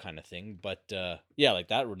your uncle kind of thing. But yeah, like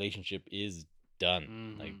that relationship is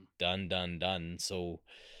done, like done. So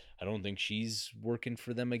I don't think she's working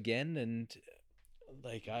for them again. And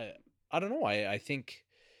like, I don't know. I think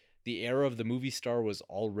the era of the movie star was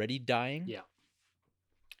already dying. Yeah.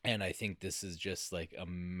 And I think this is just like a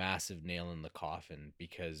massive nail in the coffin,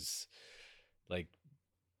 because like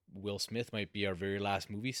Will Smith might be our very last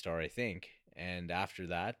movie star, I think. And after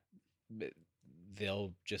that,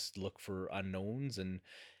 they'll just look for unknowns, and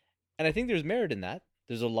I think there's merit in that.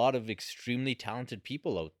 There's a lot of extremely talented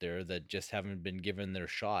people out there that just haven't been given their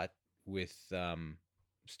shot with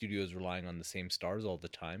studios relying on the same stars all the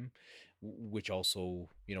time, which also,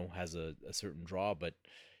 has a certain draw. But,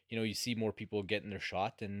 you see more people getting their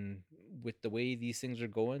shot. And with the way these things are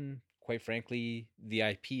going, quite frankly, the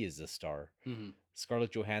IP is the star. Mm-hmm.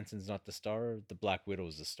 Scarlett Johansson's not the star, the Black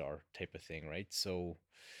Widow's the star type of thing, right? So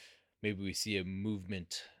maybe we see a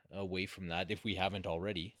movement away from that if we haven't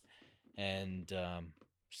already, and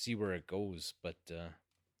see where it goes. But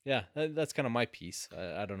yeah, that's kind of my piece.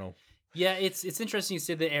 I don't know. Yeah, it's interesting you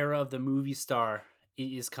say the era of the movie star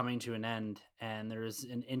is coming to an end, and there's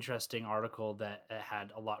an interesting article that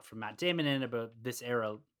had a lot from Matt Damon in about this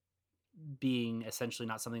era being essentially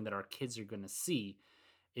not something that our kids are going to see.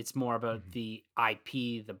 It's more about Mhm. the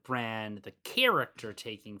IP, the brand, the character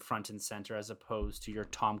taking front and center, as opposed to your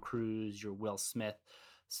Tom Cruise, your Will Smith,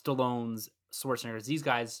 Stallone's, Schwarzenegger's. These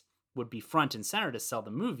guys would be front and center to sell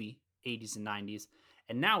the movie, 80s and 90s.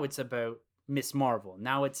 And now it's about Miss Marvel.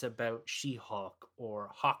 Now it's about She-Hulk or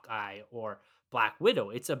Hawkeye or Black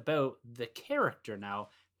Widow. It's about the character now,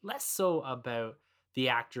 less so about the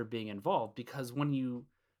actor being involved. Because when you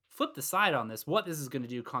flip the side on this, what this is going to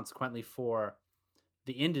do consequently for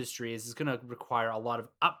the industry is going to require a lot of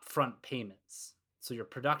upfront payments. So your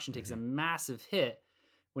production takes a Mhm. massive hit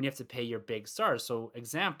when you have to pay your big stars. So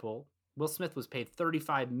example, Will Smith was paid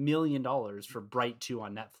 $35 million for Bright 2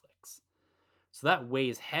 on Netflix. So that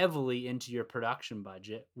weighs heavily into your production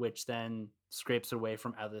budget, which then scrapes away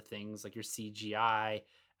from other things like your CGI,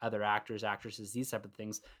 other actors, actresses, these type of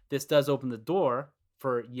things. This does open the door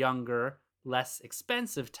for younger, less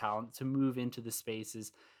expensive talent to move into the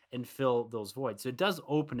spaces and fill those voids. So it does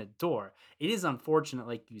open a door. It is unfortunate,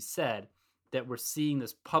 like you said, that we're seeing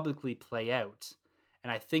this publicly play out.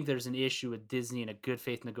 And I think there's an issue with Disney and a good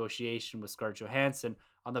faith negotiation with Scarlett Johansson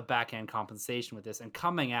on the back end compensation with this and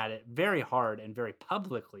coming at it very hard and very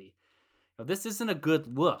publicly. This isn't a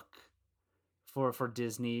good look for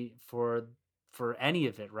Disney for any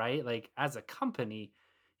of it, right? Like as a company,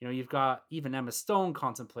 you've got even Emma Stone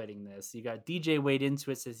contemplating this. You got DJ Wade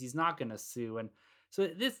into it, says he's not going to sue, and so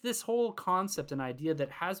this whole concept and idea that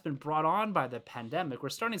has been brought on by the pandemic, we're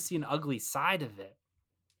starting to see an ugly side of it.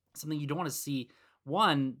 Something you don't want to see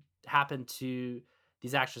one happen to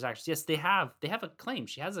these actors. Yes, they have a claim.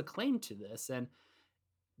 She has a claim to this, and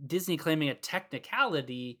Disney claiming a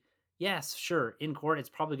technicality. Yes, sure, in court it's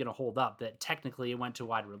probably going to hold up that technically it went to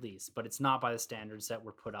wide release, but it's not by the standards that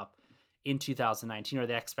were put up in 2019 or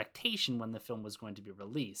the expectation when the film was going to be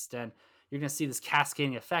released. And you're going to see this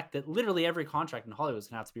cascading effect that literally every contract in Hollywood is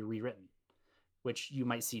going to have to be rewritten, which you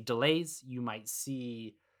might see delays, you might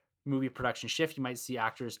see movie production shift, you might see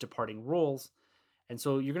actors departing roles. And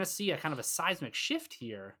so you're going to see a kind of a seismic shift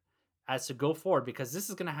here as to go forward, because this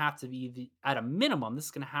is going to have to be at a minimum, this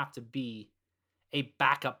is going to have to be a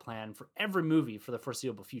backup plan for every movie for the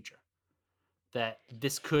foreseeable future. That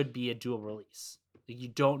this could be a dual release. You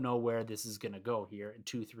don't know where this is going to go here in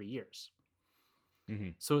 2-3 years. Mm-hmm.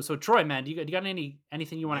 So Troy, man, do you got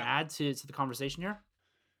anything you want Yeah. to add to the conversation here?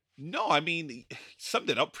 No, I mean, summed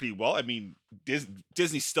it up pretty well. I mean,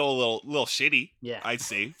 Disney's still a little shitty. Yeah. I'd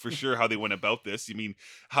say for sure how they went about this. I mean,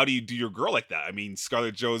 how do you do your girl like that? I mean,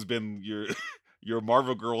 Scarlett Jo's been your your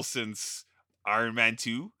Marvel girl since Iron Man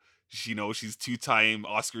 2. She's two-time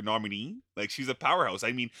Oscar nominee. Like, she's a powerhouse.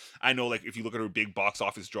 I mean, I know, like, if you look at her big box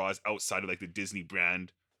office draws outside of like the Disney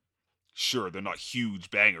brand, sure, they're not huge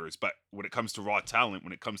bangers, but when it comes to raw talent,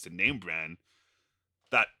 when it comes to name brand,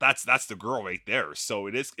 that's the girl right there. So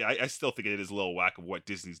it is. I still think it is a little whack of what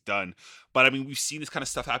Disney's done, but I mean, we've seen this kind of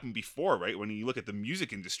stuff happen before, right? When you look at the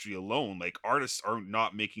music industry alone, like, artists are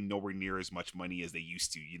not making nowhere near as much money as they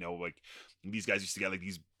used to. Like, these guys used to get like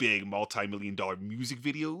these big multi-million-dollar music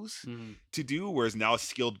videos Mm-hmm. to do, whereas now it's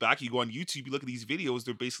scaled back. You go on YouTube, you look at these videos;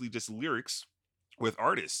 they're basically just lyrics with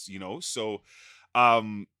artists. So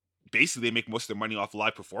um, basically, they make most of their money off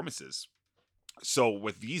live performances. So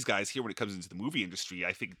with these guys here, when it comes into the movie industry,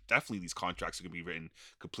 I think definitely these contracts are going to be written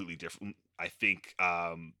completely different. I think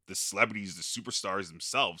the celebrities, the superstars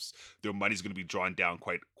themselves, their money's going to be drawn down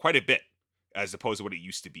quite a bit as opposed to what it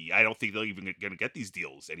used to be. I don't think they're even going to get these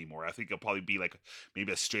deals anymore. I think it'll probably be like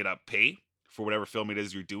maybe a straight up pay for whatever film it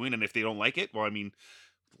is you're doing, and if they don't like it, well, I mean,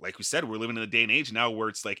 like we said, we're living in a day and age now where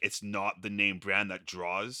it's like it's not the name brand that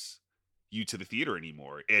draws you to the theater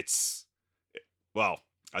anymore. It's, well,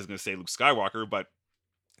 I was going to say Luke Skywalker, but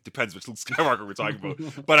Depends which Luke Skywalker we're talking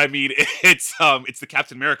about. But I mean, it's the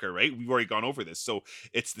Captain America, right? We've already gone over this. So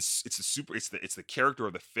it's the character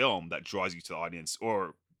of the film that draws you to the audience,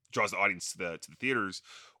 or draws the audience to the theaters,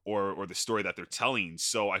 or the story that they're telling.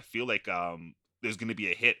 So I feel like there's going to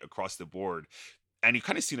be a hit across the board, and you've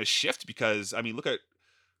kind of seen a shift because I mean, look at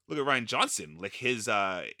Ryan Johnson, like his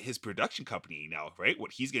production company now, right?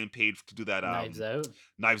 What he's getting paid to do that Knives Out.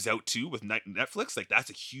 Knives Out 2 with Netflix, like that's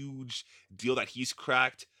a huge deal that he's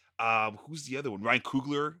cracked. Who's the other one? Ryan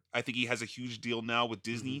Coogler, I think he has a huge deal now with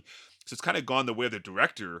Disney. So it's kind of gone the way of the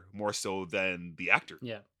director more so than the actor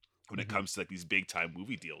Yeah. when it comes to like these big time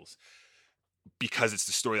movie deals, because it's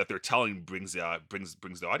the story that they're telling brings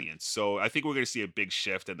the audience. So I think we're going to see a big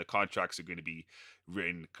shift, and the contracts are going to be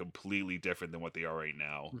written completely different than what they are right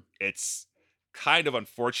now. It's kind of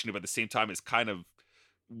unfortunate, but at the same time, it's kind of,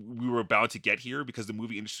 we were bound to get here because the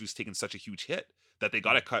movie industry has taken such a huge hit that they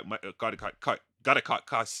got to cut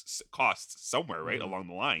costs somewhere, right, along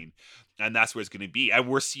the line, and that's where it's going to be. And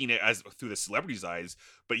we're seeing it as through the celebrities' eyes,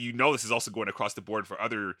 but this is also going across the board for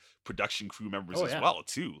other production crew members as well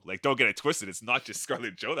too. Like, don't get it twisted. It's not just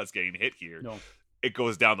Scarlett Joe that's getting hit here. No. It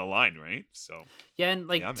goes down the line, right? So yeah, and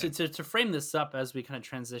like to frame this up as we kind of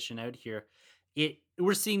transition out here,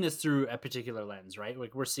 we're seeing this through a particular lens, right?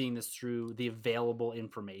 Like we're seeing this through the available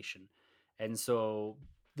information, and so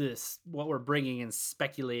what we're bringing and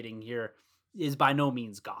speculating here is by no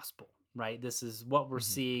means gospel, right? This is what we're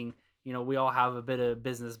seeing. You know, we all have a bit of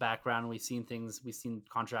business background. We've seen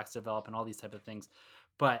contracts develop and all these type of things,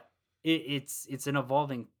 but it's an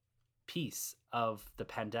evolving piece of the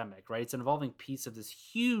pandemic, right? It's an evolving piece of this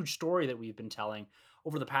huge story that we've been telling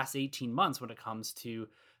over the past 18 months when it comes to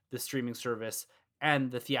the streaming service and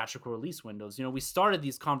the theatrical release windows. You know, we started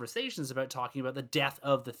these conversations about talking about the death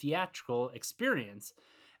of the theatrical experience,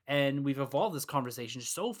 and we've evolved this conversation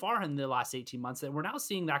so far in the last 18 months that we're now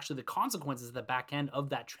seeing actually the consequences at the back end of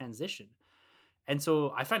that transition. And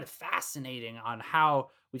so I find it fascinating on how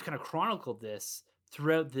we've kind of chronicled this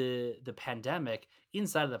throughout the pandemic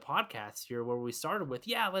inside of the podcast here, where we started with,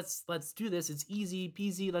 let's do this. It's easy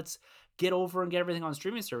peasy. Let's get over and get everything on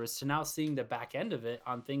streaming service, to now seeing the back end of it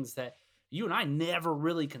on things that you and I never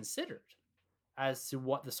really considered as to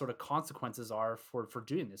what the sort of consequences are for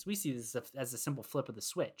doing this. We see this as a simple flip of the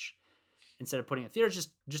switch. Instead of putting it in theaters,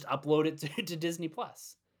 just upload it to Disney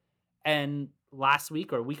Plus. And last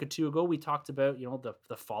week or a week or two ago, we talked about, you know,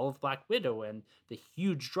 the fall of Black Widow and the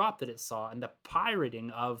huge drop that it saw, and the pirating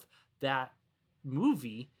of that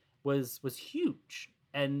movie was huge.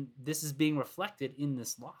 And this is being reflected in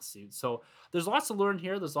this lawsuit. So there's lots to learn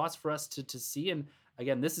here. There's lots for us to see. And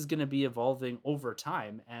again, this is going to be evolving over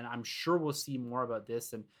time. And I'm sure we'll see more about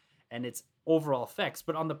this and its overall effects.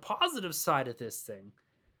 But on the positive side of this thing,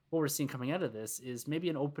 what we're seeing coming out of this is maybe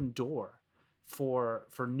an open door for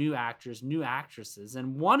new actors, new actresses,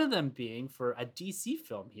 and one of them being for a DC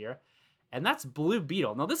film here, and that's Blue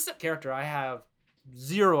Beetle. Now, this is a character I have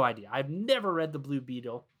zero idea. I've never read the Blue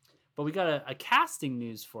Beetle, but we got a casting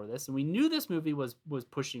news for this, and we knew this movie was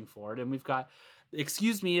pushing forward, and we've got,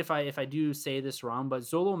 excuse me if I do say this wrong, but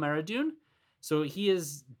Zolo Maradoon. So he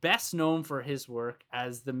is best known for his work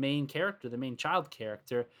as the main character, the main child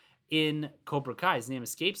character in Cobra Kai. His name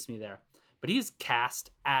escapes me there. But he's cast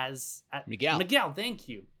as Miguel. Miguel, thank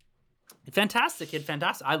you. Fantastic kid,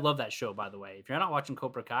 fantastic. I love that show, by the way. If you're not watching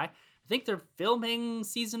Cobra Kai, I think they're filming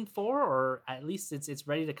season 4, or at least it's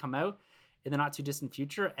ready to come out in the not too distant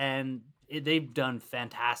future. And they've done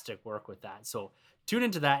fantastic work with that. So tune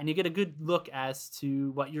into that, and you get a good look as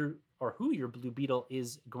to who your Blue Beetle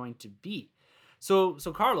is going to be. So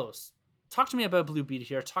Carlos, talk to me about Blue Beetle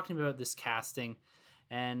here. Talk to me about this casting.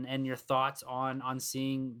 And your thoughts on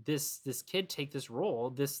seeing this kid take this role,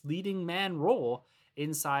 this leading man role,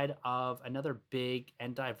 inside of another big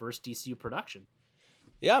and diverse DCU production.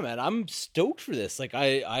 Yeah, man, I'm stoked for this. Like,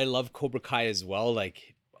 I love Cobra Kai as well.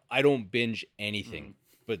 Like, I don't binge anything,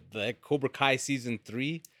 but the Cobra Kai season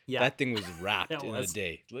 3, that thing was wrapped in a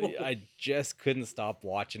day. Like, I just couldn't stop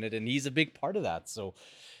watching it, and he's a big part of that. So,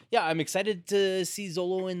 yeah, I'm excited to see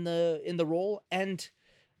Zolo in the role. And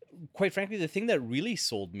quite frankly, the thing that really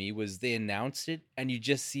sold me was they announced it, and you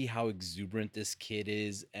just see how exuberant this kid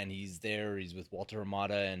is, and he's with Walter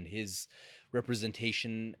Hamada and his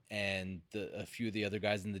representation, and a few of the other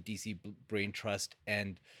guys in the DC Brain Trust,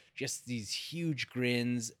 and just these huge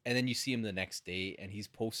grins. And then you see him the next day, and he's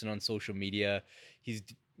posting on social media. He's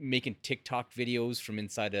making TikTok videos from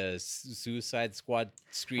inside a Suicide Squad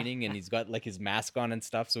screening, and he's got like his mask on and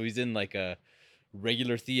stuff. So he's in like a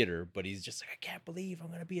regular theater, but he's just like, I can't believe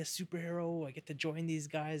I'm gonna be a superhero. I get to join these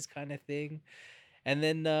guys, kind of thing. And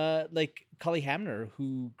then like Cully Hamner,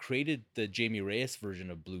 who created the Jamie Reyes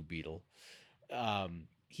version of Blue Beetle,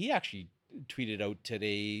 he actually tweeted out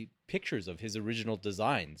today pictures of his original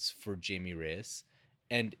designs for Jamie Reyes,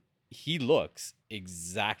 and he looks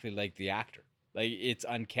exactly like the actor. Like, it's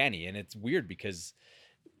uncanny, and it's weird because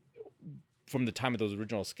from the time of those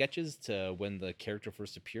original sketches to when the character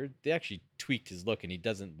first appeared, they actually tweaked his look, and he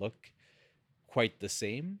doesn't look quite the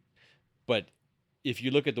same. But if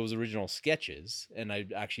you look at those original sketches, and I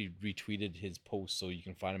actually retweeted his post so you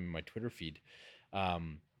can find him in my Twitter feed,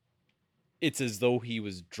 it's as though he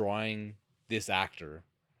was drawing this actor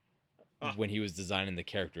when he was designing the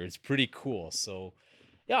character. It's pretty cool. So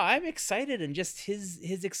yeah, I'm excited, and just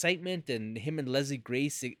his excitement, and him and Leslie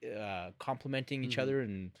Grace complimenting each other,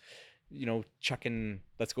 and chucking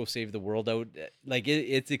 "Let's Go Save the World" out. Like,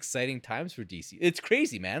 it's exciting times for DC. It's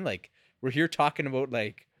crazy, man. Like, we're here talking about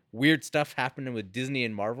like weird stuff happening with Disney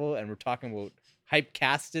and Marvel, and we're talking about hype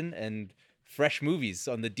casting and fresh movies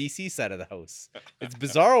on the DC side of the house. It's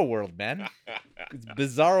bizarro world, man. It's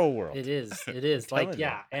bizarro world. It is. It is. telling Like, you.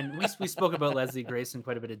 yeah. And we spoke about Leslie Grace in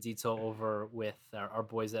quite a bit of detail over with our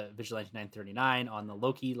boys at Vigilante 939 on the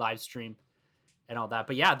Loki live stream and all that.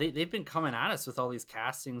 But yeah, they've been coming at us with all these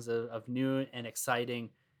castings of new and exciting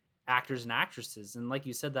actors and actresses. And like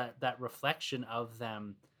you said, that reflection of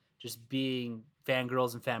them just being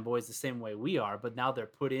fangirls and fanboys the same way we are, but now they're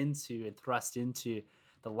put into and thrust into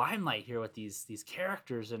the limelight here with these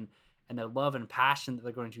characters and the love and passion that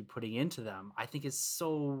they're going to be putting into them, I think is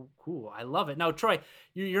so cool. I love it. Now, Troy,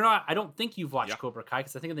 you're not, I don't think you've watched Cobra Kai,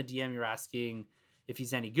 because I think in the DM you're asking if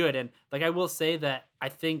he's any good. And like, I will say that I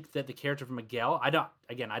think that the character from Miguel, I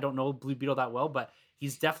don't know Blue Beetle that well, but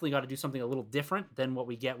he's definitely got to do something a little different than what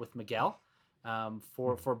we get with Miguel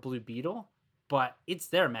for Blue Beetle. But it's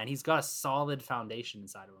there, man. He's got a solid foundation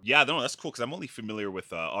inside of him. Yeah, no, that's cool, because I'm only familiar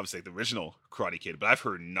with obviously like, the original Karate Kid, but I've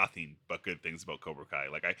heard nothing but good things about Cobra Kai.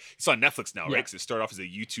 Like, it's on Netflix now, right? Because it started off as a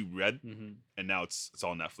YouTube Red, and now it's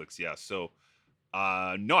all Netflix. Yeah, so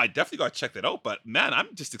no, I definitely got to check that out. But man,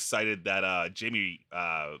 I'm just excited that Jamie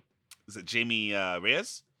is it Jamie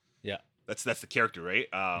Reyes? Yeah, that's the character, right?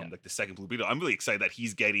 Like the second Blue Beetle. I'm really excited that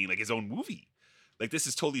he's getting like his own movie. Like, this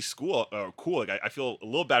is totally cool. Like, I feel a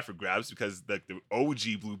little bad for Grabs, because the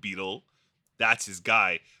OG Blue Beetle, that's his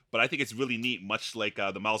guy. But I think it's really neat, much like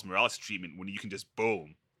the Miles Morales treatment, when you can just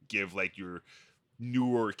boom give like your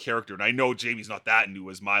newer character. And I know Jamie's not that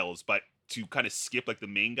new as Miles, but to kind of skip like the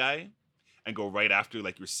main guy and go right after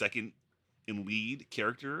like your second in lead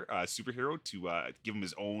character, superhero, to give him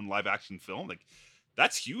his own live action film, like,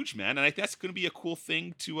 that's huge, man. And I think that's going to be a cool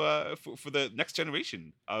thing to for the next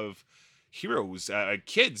generation of heroes,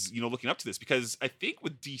 kids, looking up to this. Because I think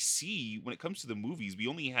with DC, when it comes to the movies, we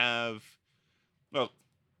only have, well,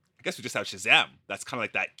 I guess we just have Shazam. That's kind of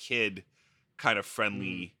like that kid kind of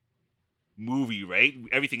friendly movie, right?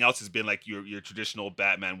 Everything else has been like your traditional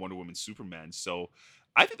Batman, Wonder Woman, Superman. So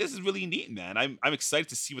I think this is really neat, man. I'm excited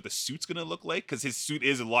to see what the suit's gonna look like, because his suit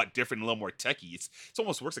is a lot different, a little more techy. It's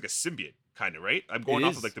almost works like a symbiote, kind of, right? I'm going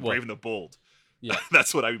off of like the Brave and the Bold. Yeah,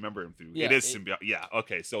 that's what I remember him through. Yeah, it is symbiote. Yeah,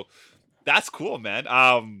 okay, so that's cool, man.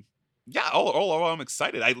 Yeah, all I'm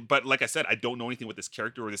excited. But like I said, I don't know anything what this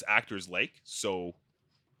character or this actor is like, so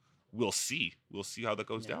we'll see. We'll see how that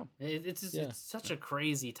goes down. It's such a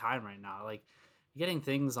crazy time right now. Like, you're getting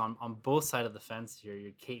things on both sides of the fence here.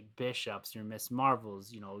 Your Kate Bishops, your Miss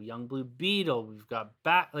Marvels, young Blue Beetle. We've got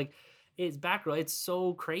it's Batgirl. It's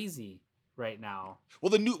so crazy right now.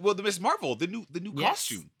 Well, the Miss Marvel, the new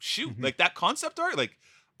costume. Shoot, like that concept art, like,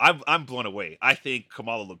 I'm blown away. I think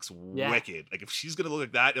Kamala looks wicked. Like, if she's gonna look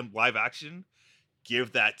like that in live action,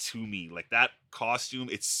 give that to me. Like, that costume,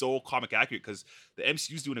 it's so comic accurate, because the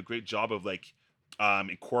MCU's doing a great job of like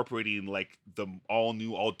incorporating like the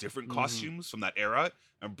all different costumes from that era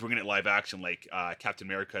and bringing it live action. Like Captain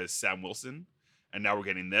America is Sam Wilson, and now we're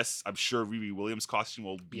getting this. I'm sure Riri Williams' costume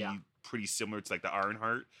will be pretty similar to like the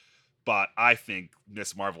Ironheart. But I think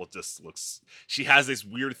Miss Marvel just looks... She has this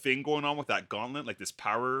weird thing going on with that gauntlet, like this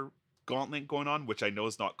power gauntlet going on, which I know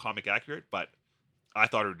is not comic accurate, but I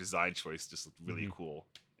thought her design choice just looked really cool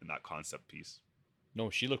in that concept piece. No,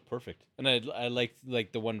 she looked perfect. And I liked,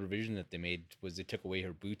 like, the one revision that they made was they took away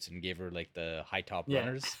her boots and gave her like the high top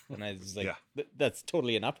runners. And I was like, that's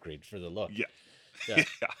totally an upgrade for the look.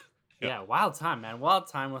 Yeah, wild time, man. Wild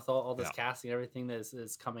time with all this casting, everything that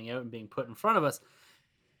is coming out and being put in front of us.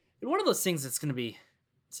 And one of those things that's going to be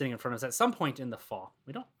sitting in front of us at some point in the fall,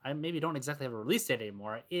 I maybe don't exactly have a release date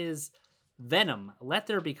anymore, is Venom, Let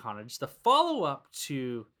There Be Carnage, the follow-up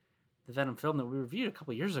to the Venom film that we reviewed a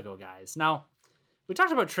couple years ago, guys. Now, we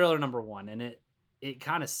talked about trailer number 1, and it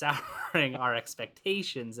kind of souring our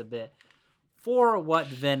expectations a bit for what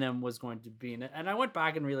Venom was going to be. And I went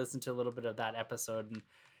back and re-listened to a little bit of that episode, and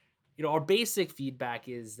our basic feedback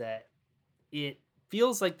is that it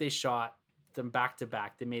feels like they shot them back to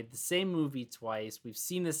back. They made the same movie twice. We've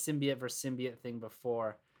seen this symbiote versus symbiote thing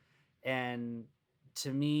before. And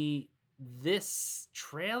to me, this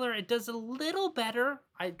trailer, it does a little better.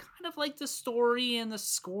 I kind of like the story and the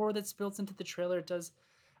score that's built into the trailer. It does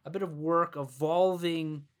a bit of work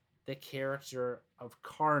evolving the character of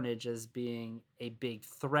Carnage as being a big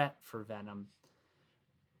threat for Venom.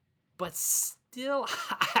 But still,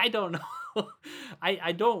 I don't know.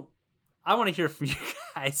 I want to hear from you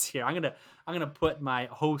guys here. I'm gonna put my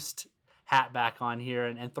host hat back on here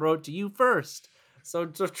and throw it to you first. So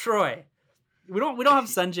Troy, we don't have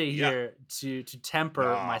Sanjay here to temper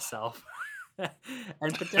myself,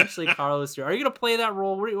 and potentially Carlos here. Are you gonna play that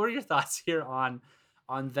role? What are your thoughts here on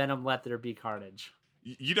Venom? Let There Be Carnage.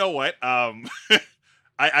 You know what? I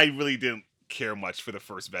really didn't care much for the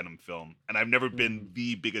first Venom film, and I've never been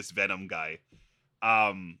the biggest Venom guy.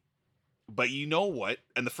 But you know what?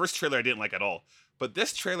 And the first trailer I didn't like at all. But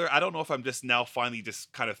this trailer, I don't know if I'm just now finally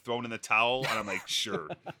just kind of thrown in the towel, and I'm like, sure,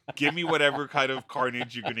 give me whatever kind of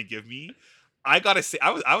Carnage you're gonna give me. I gotta say,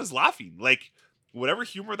 I was laughing, like whatever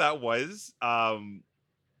humor that was.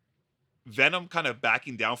 Venom kind of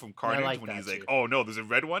backing down from Carnage when he's like, "Oh no, there's a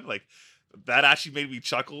red one." Like that actually made me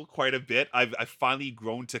chuckle quite a bit. I've finally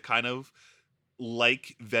grown to kind of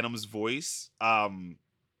like Venom's voice.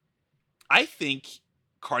 I think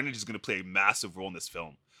Carnage is going to play a massive role in this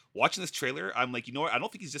film. Watching this trailer, I'm like, you know what? I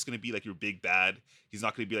don't think he's just going to be like your big bad. He's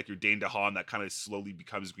not going to be like your Dane DeHaan that kind of slowly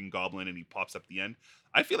becomes Green Goblin and he pops up at the end.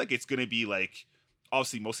 I feel like it's going to be like,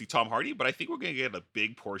 obviously, mostly Tom Hardy, but I think we're going to get a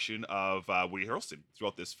big portion of Woody Harrelson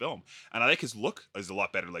throughout this film. And I like his look is a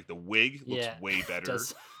lot better. Like the wig looks way better.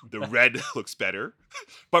 The red looks better.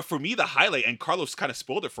 But for me, the highlight, and Carlos kind of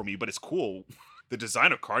spoiled it for me, but it's cool. The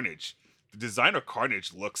design of Carnage. The design of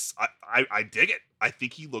Carnage looks, I dig it. I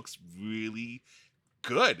think he looks really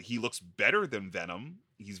good. He looks better than Venom.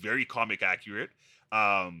 He's very comic accurate.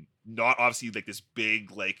 Not obviously like this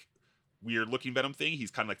big, like weird looking Venom thing. He's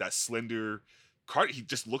kind of like that slender he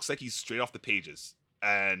just looks like he's straight off the pages.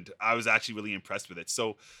 And I was actually really impressed with it.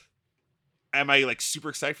 So am I like super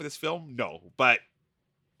excited for this film? No, but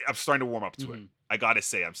I'm starting to warm up to it. I gotta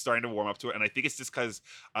say, I'm starting to warm up to it. And I think it's just because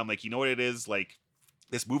I'm like, you know what it is? Like,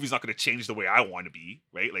 this movie's not going to change the way I want to be,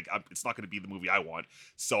 right? Like, it's not going to be the movie I want.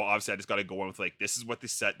 So obviously, I just got to go on with like, this is what they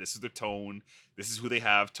set, this is the tone, this is who they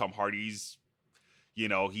have. Tom Hardy's,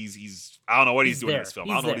 he's I don't know what he's doing in this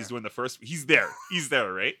film. I don't know what he's doing the first. He's there,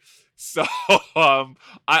 right? So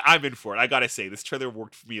I'm in for it. I gotta say, this trailer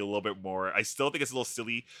worked for me a little bit more. I still think it's a little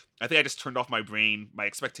silly. I think I just turned off my brain. My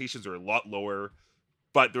expectations are a lot lower.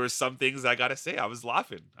 But there were some things I gotta say. I was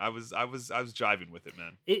laughing. I was jiving with it,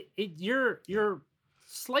 man. Your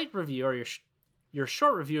slight review or your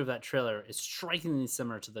short review of that trailer is strikingly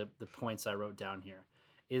similar to the points I wrote down here.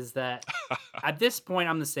 Is that at this point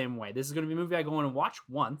I'm the same way. This is going to be a movie I go in and watch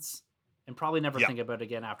once and probably never think about it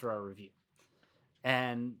again after our review.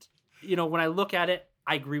 And when I look at it,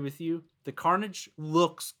 I agree with you. The Carnage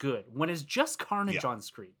looks good. When it's just Carnage on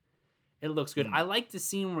screen, it looks good. I like the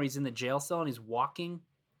scene where he's in the jail cell and he's walking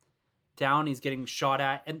down, he's getting shot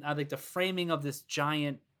at, and I like the framing of this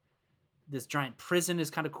giant prison is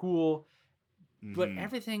kind of cool. But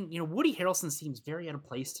everything, Woody Harrelson seems very out of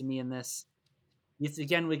place to me in this. It's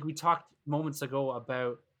again, like we talked moments ago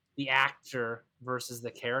about the actor versus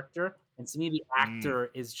the character. And to me, the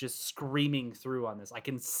actor is just screaming through on this. I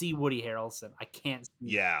can see Woody Harrelson. I can't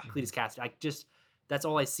see Cletus Kasady. That's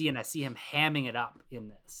all I see. And I see him hamming it up in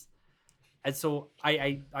this. And so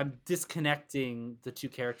I'm disconnecting the two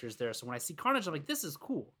characters there. So when I see Carnage, I'm like, this is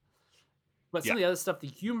cool. But some of the other stuff, the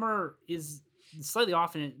humor is slightly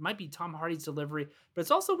off, and it might be Tom Hardy's delivery, but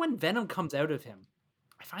it's also when Venom comes out of him.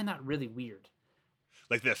 I find that really weird.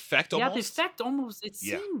 Like the effect almost? Yeah, the effect almost, it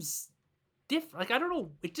seems different. Like, I don't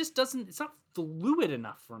know. It just doesn't, it's not fluid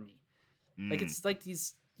enough for me. Like, it's like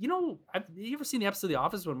these, have you ever seen the episode of The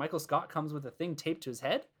Office when Michael Scott comes with a thing taped to his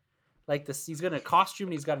head? Like this, he's got a costume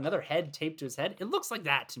and he's got another head taped to his head. It looks like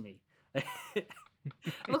that to me. It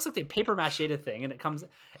looks like they paper mache a thing and it comes.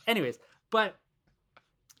 Anyways, but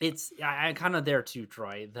I'm kind of there too,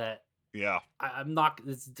 Troy, that I'm not,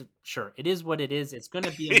 sure, it is what it is. It's going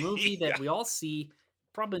to be a movie that we all see,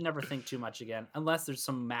 probably never think too much again, unless there's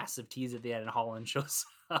some massive tease at the end and Holland shows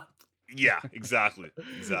up. Yeah, exactly.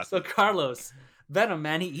 So Carlos, Venom,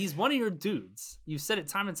 man, he's one of your dudes. You've said it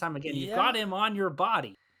time and time again. You've got him on your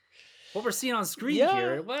body. What we're seeing on screen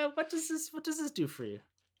here, what does this do for you?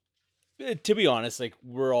 To be honest, like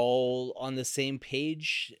we're all on the same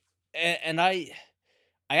page, and I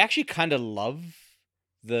I actually kind of love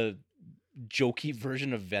the jokey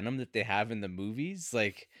version of Venom that they have in the movies.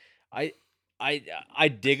 Like, I I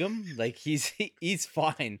dig him. Like he's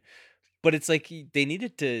fine, but it's like they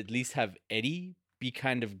needed to at least have Eddie be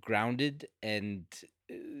kind of grounded and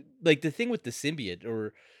like the thing with the symbiote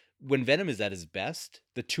or when Venom is at his best,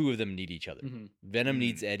 the two of them need each other. Mhm. Venom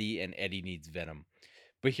needs Eddie and Eddie needs Venom.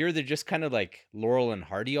 But here they're just kind of like Laurel and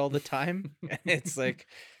Hardy all the time. And it's like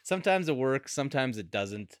sometimes it works, sometimes it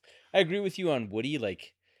doesn't. I agree with you on Woody.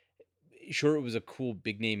 Like, sure, it was a cool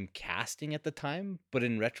big name casting at the time, but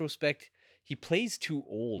in retrospect, he plays too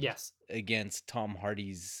old Yes. against Tom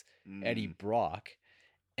Hardy's Eddie Mm. Brock,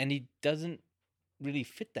 and he doesn't really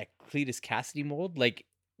fit that Cletus Cassidy mold. Like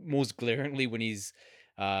most glaringly when he's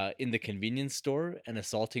in the convenience store and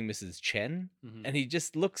assaulting Mrs. Chen, Mhm. and he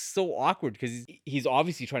just looks so awkward because he's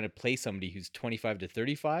obviously trying to play somebody who's 25 to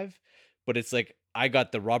 35, but it's like I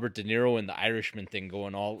got the Robert De Niro and the Irishman thing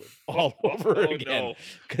going all over Oh, again no.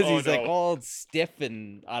 because Oh, he's like no. all stiff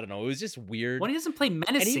and I don't know. It was just weird. When he doesn't play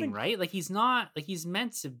menacing, even- right? Like he's not like he's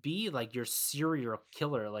meant to be like your serial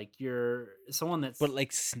killer, like you're someone that's But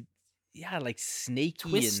like, yeah, like snaky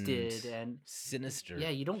twisted and and sinister. yeah,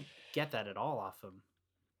 you don't get that at all off him.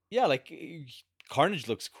 Yeah, like Carnage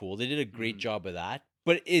looks cool. They did a great Mhm. job of that.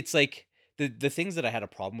 But it's like the things that I had a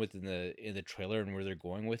problem with in the trailer and where they're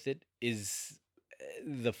going with it is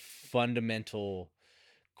the fundamental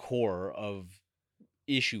core of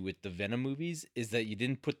issue with the Venom movies is that you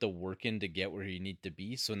didn't put the work in to get where you need to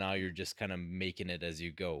be. So now you're just kind of making it as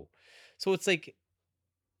you go. So it's like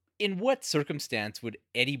in what circumstance would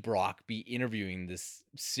Eddie Brock be interviewing this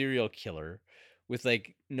serial killer with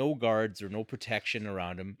like no guards or no protection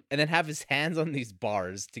around him and then have his hands on these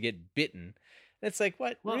bars to get bitten? It's like,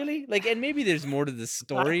 what? Well, Really? Like, and maybe there's more to the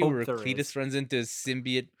story hope where there Cletus is. runs into a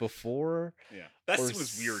symbiote before. Yeah, that Or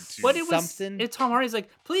was weird too. But it was something. Tom Hardy's like,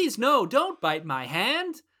 please no, don't bite my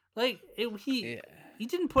hand. Like Yeah. he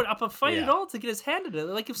didn't put up a fight at Yeah. all to get his hand in it.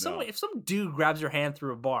 Like if No. some dude grabs your hand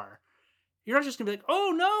through a bar, you're not just gonna be like,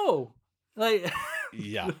 oh no, like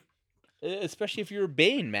Yeah. Especially if you're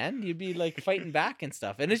Bane, man. You'd be like fighting back and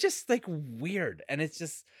stuff. And it's just like weird. And it's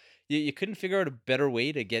just, you couldn't figure out a better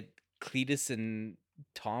way to get Cletus and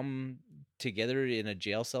Tom together in a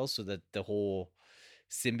jail cell so that the whole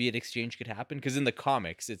symbiote exchange could happen. Because in the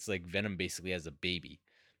comics, it's like Venom basically has a baby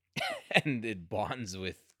and it bonds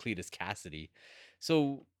with Cletus Cassidy.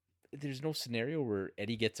 So there's no scenario where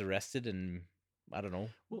Eddie gets arrested and I don't know.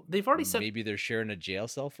 well, they've already set Maybe they're sharing a jail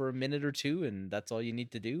cell for a minute or two, and that's all you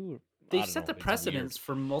need to do. I they've don't set know, the it's precedence weird.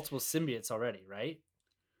 for multiple symbiotes already, right?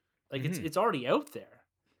 Like Mhm. it's already out there.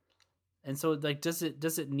 And so like does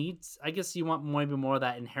it need I guess you want maybe more of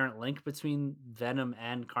that inherent link between Venom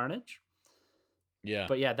and Carnage? Yeah,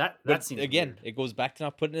 But yeah, that but seems again, weird. it goes back to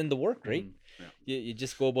not putting in the work, right? Mhm. Yeah. You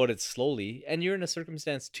just go about it slowly, and you're in a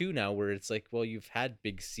circumstance too now where it's like, well, you've had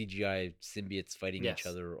big CGI symbiotes fighting Yes. each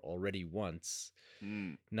other already once.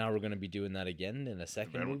 Mm. Now we're gonna be doing that again in a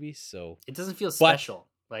second Venom. movie, so It doesn't feel But- special.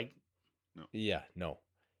 Like yeah, no.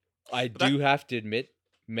 I But that- do have to admit,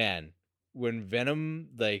 man, when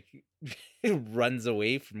Venom like runs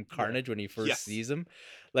away from Carnage when he first Yes. sees him,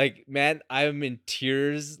 like man, I'm in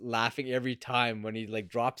tears laughing every time when he like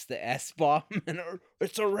drops the S bomb and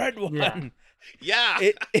it's a red one. Yeah. Yeah.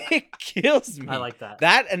 It kills me. I like that.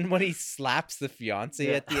 That and when he slaps the fiance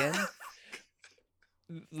Yeah. at the end.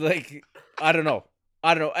 Like I don't know.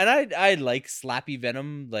 And I like slappy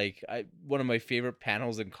Venom. Like one of my favorite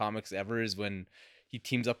panels in comics ever is when he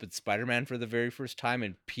teams up with Spider-Man for the very first time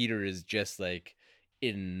and Peter is just like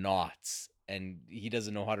in knots and he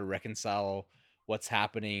doesn't know how to reconcile what's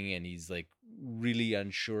happening and he's like really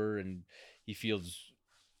unsure and he feels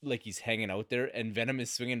like he's hanging out there and Venom is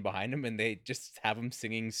swinging behind him and they just have him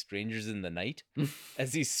singing Strangers in the Night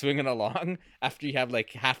as he's swinging along after you have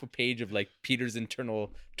like half a page of like Peter's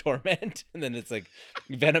internal torment and then it's like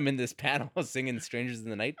Venom in this panel singing Strangers in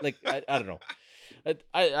the Night. Like I don't know.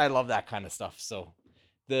 I love that kind of stuff. So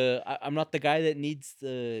I'm not the guy that needs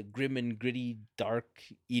the grim and gritty, dark,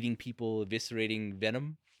 eating people, eviscerating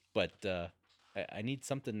Venom, but I need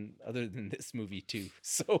something other than this movie too.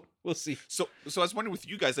 So we'll see. So I was wondering with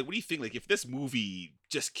you guys, like, what do you think? Like, if this movie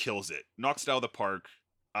just kills it, knocks it out of the park,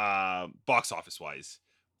 box office wise,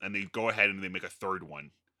 and they go ahead and they make a third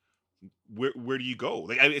one, where do you go?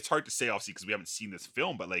 Like, it's hard to say obviously because we haven't seen this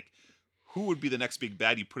film, but like, who would be the next big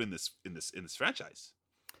bad you put in this franchise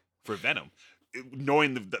for Venom?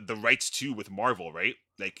 Knowing the rights too with Marvel, right?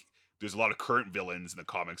 Like, there's a lot of current villains in the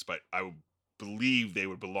comics, but I would believe they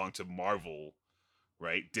would belong to Marvel,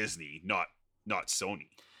 right? Disney, not Sony.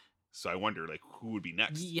 So I wonder, like, who would be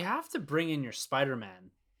next? you have to bring in your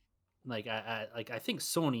Spider-Man I think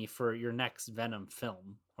Sony, for your next Venom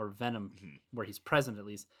film, or Venom Mhm. where he's present at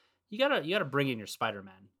least, you gotta bring in your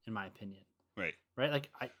Spider-Man, in my opinion, Right. right? Like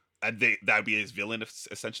And that would be his villain, well,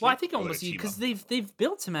 essentially? I think Or would almost it team because up? they've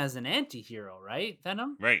built him as an anti-hero, right?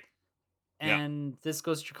 Venom. Right. Yeah. And this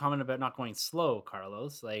goes to your comment about not going slow,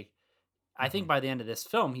 Carlos. Like, I think Mhm. by the end of this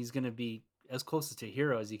film, he's going to be as close to a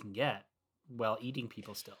hero as he can get while eating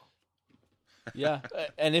people still. Yeah,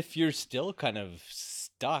 and if you're still kind of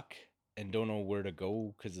stuck and don't know where to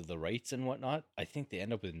go because of the rights and whatnot, I think they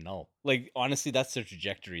end up with Null. Like honestly, that's the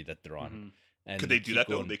trajectory that they're on, Mm-hmm. and Could they they do keep that,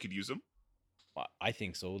 though? going. They could use him? I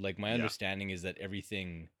think so. Like my Yeah. understanding is that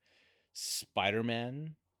everything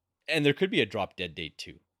Spider-Man, and there could be a drop dead date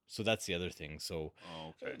too. So that's the other thing. So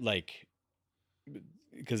Oh, okay. like,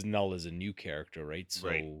 because Null is a new character, right? So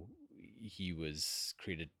Right. he was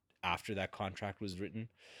created after that contract was written.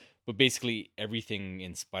 But basically, everything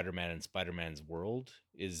in Spider-Man and Spider-Man's world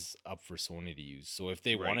is up for Sony to use. So if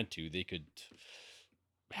they Right. wanted to, they could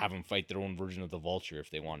have them fight their own version of the Vulture if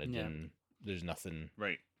they wanted. Yeah. And there's nothing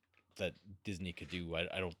Right. that Disney could do.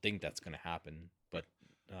 I don't think that's going to happen. But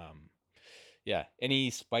yeah,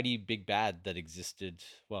 any Spidey big bad that existed,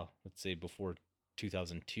 well, let's say before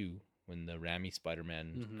 2002, when the Raimi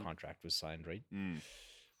Spider-Man Mhm. contract was signed, right, Mm.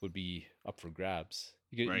 would be up for grabs.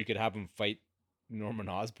 You Right. could have him fight Norman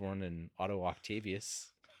Osborn and Otto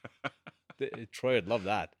Octavius. Troy would love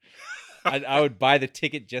that. I would buy the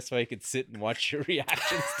ticket just so I could sit and watch your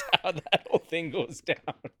reactions to how that whole thing goes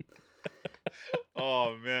down.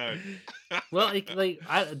 Oh, man. Well,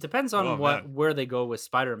 it depends on Oh, man. where they go with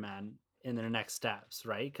Spider-Man in their next steps,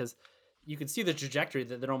 right? Because you can see the trajectory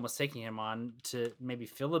that they're almost taking him on to maybe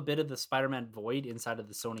fill a bit of the Spider-Man void inside of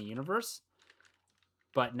the Sony universe.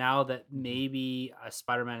 But now that maybe a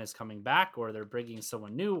Spider-Man is coming back, or they're bringing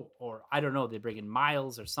someone new, or I don't know, they bring in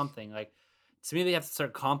Miles or something, like, to me, they have to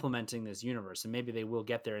start complementing this universe, and maybe they will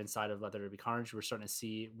get there inside of There Be Carnage. We're starting to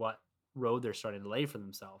see what road they're starting to lay for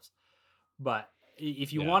themselves. But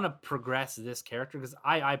if you Yeah. want to progress this character, because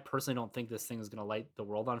I personally don't think this thing is going to light the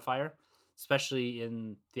world on fire, especially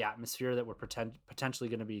in the atmosphere that we're potentially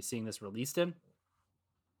going to be seeing this released in.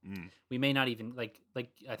 Mm. We may not even like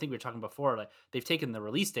I think we were talking before, like they've taken the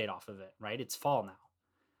release date off of it, right? It's fall now.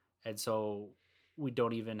 And so we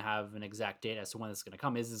don't even have an exact date as to when it's going to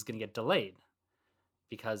come. Is this going to get delayed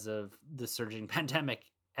because of the surging pandemic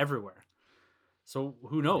everywhere? So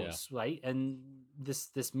who knows, right? And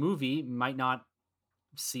this movie might not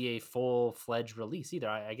see a full-fledged release either.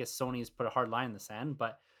 I guess Sony's put a hard line in the sand,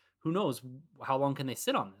 but who knows how long can they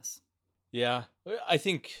sit on this? Yeah. I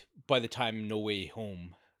think by the time No Way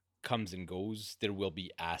Home comes and goes, there will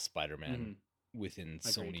be a Spider-Man within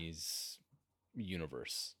Agreed. Sony's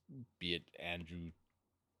universe, be it Andrew,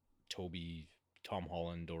 Toby, Tom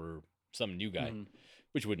Holland, or some new guy,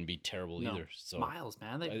 which wouldn't be terrible No. either. So Miles,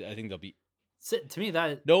 man, I think they'll be. To me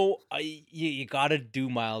that No, you gotta do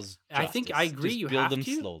Miles justice. I think I agree. Just you build have them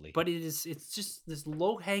to slowly. but it's just this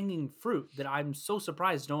low hanging fruit that I'm so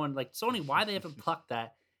surprised no one, like Sony, why they haven't plucked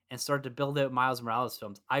that and started to build out Miles Morales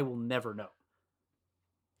films. I will never know.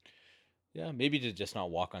 Yeah, maybe to just not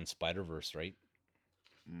walk on Spider-Verse, right?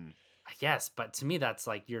 Mm. I guess, but to me that's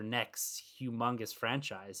like your next humongous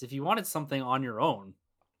franchise. If you wanted something on your own,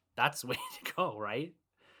 that's the way to go, right?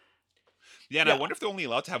 Yeah, and Yeah. I wonder if they're only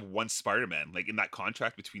allowed to have one Spider-Man, like in that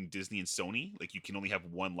contract between Disney and Sony. Like you can only have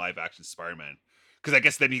one live-action Spider-Man, because I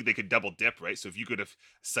guess then they could double dip, right? So if you could have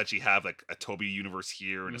essentially have like a Toby universe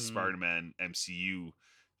here and a Spider-Man MCU,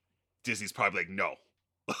 Disney's probably like, no,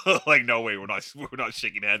 like no way, we're not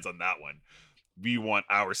shaking hands on that one. We want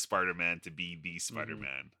our Spider-Man to be the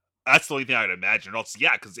Spider-Man. That's the only thing I would imagine. And also,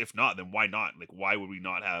 yeah, because if not, then why not? Like, why would we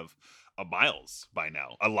not have a Miles by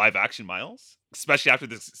now? A live-action Miles, especially after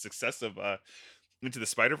the success of Into the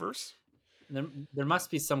Spider-Verse. There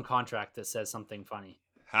must be some contract that says something funny.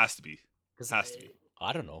 Has to be. Because Has to be.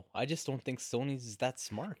 I don't know. I just don't think Sony's that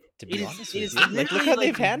smart, to It be is- honest it with is you. Like, look literally how like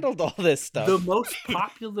they've handled all this stuff. the most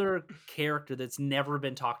popular character that's never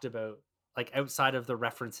been talked about, like outside of the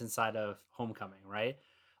reference inside of Homecoming, right?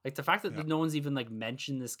 Like the fact that Yeah. no one's even like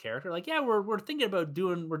mentioned this character. Like, yeah, we're thinking about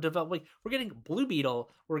we're developing, we're getting Blue Beetle,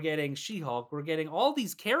 we're getting She-Hulk, we're getting all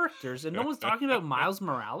these characters, and no one's talking about Miles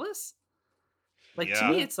Morales. Like to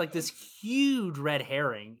me, Yeah. it's like this huge red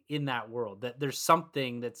herring in that world that there's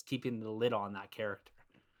something that's keeping the lid on that character.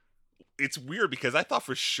 It's weird because I thought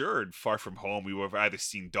for sure in Far From Home we would have either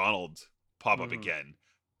seen Donald pop up again,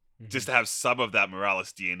 just to have some of that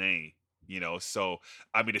Morales DNA, you know. So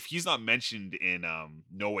I mean, if he's not mentioned in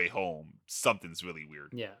No Way Home, something's really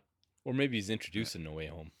weird. Yeah. Or maybe he's introduced in No Way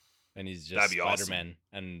Home, and he's just That'd be awesome. Spider-Man,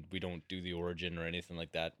 and we don't do the origin or anything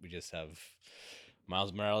like that. We just have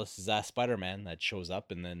Miles Morales is that Spider-Man that shows up,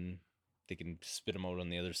 and then they can spit him out on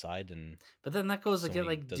the other side. And But then that goes again, Sony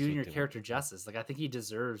like does doing what your they want. character justice. Like I think he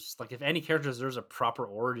deserves, like if any character deserves a proper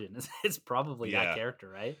origin, it's probably that Yeah. character,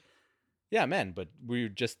 right? Yeah, man, but we're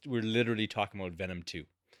literally talking about Venom 2.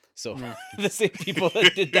 So Yeah. the same people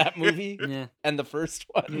that did that movie Yeah. and the first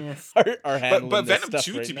one Yes. are handling But this Venom stuff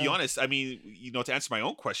 2, right to be now. honest, I mean, to answer my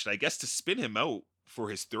own question, I guess to spin him out for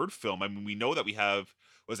his third film, I mean, we know that we have,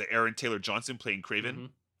 was it Aaron Taylor Johnson playing Craven? Mhm.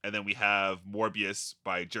 And then we have Morbius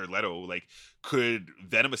by Jared Leto. Like, could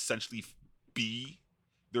Venom essentially be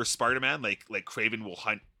their Spider-Man? Like Craven will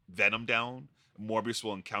hunt Venom down, Morbius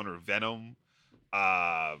will encounter Venom,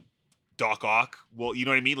 Doc Ock will, you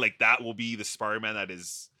know what I mean? Like, that will be the Spider-Man that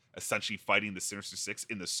is essentially fighting the Sinister Six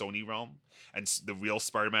in the Sony realm, and the real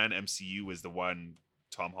Spider-Man MCU is the one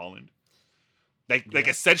Tom Holland. Like Yeah.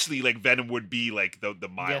 essentially, like Venom would be like the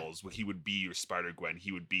Miles. He would be your Spider-Gwen.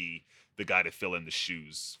 He would be the guy to fill in the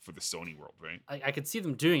shoes for the Sony world, right? I could see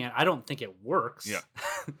them doing it. I don't think it works. Yeah.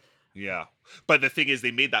 Yeah, but the thing is,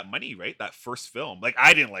 they made that money, right? That first film, like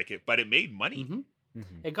I didn't like it, but it made money. Mhm.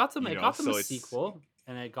 Mhm. It got them. You It know, got them so a it's- sequel,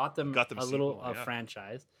 and it got them, got them a a little sequel, yeah.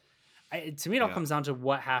 franchise. To me, it all Yeah. comes down to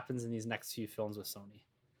what happens in these next few films with Sony,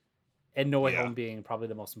 and No Way Yeah. Home being probably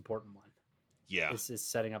the most important one. Yeah, Is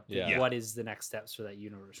setting up Yeah. what is the next steps for that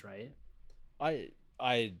universe, right?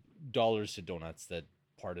 I dollars to donuts that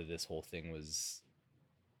part of this whole thing was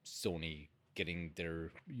Sony getting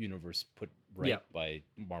their universe put right Yeah. by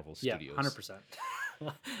Marvel Yeah, Studios. 100%.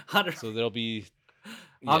 100. So there'll be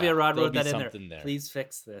Avia Rod there'll wrote be that in something there. Please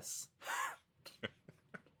fix this.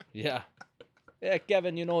 Yeah. Yeah,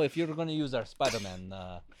 Kevin, if you're going to use our Spider-Man,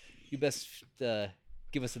 you best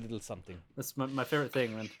give us a little something. That's my favorite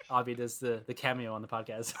thing when Avi does the cameo on the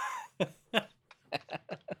podcast.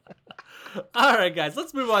 All right, guys,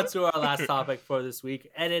 let's move on to our last topic for this week,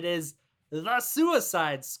 and it is The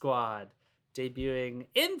Suicide Squad, debuting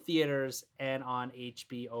in theaters and on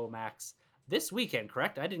HBO Max this weekend.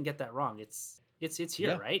 Correct? I didn't get that wrong. It's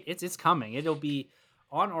here, Yeah. right? It's coming. It'll be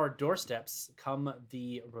on our doorsteps come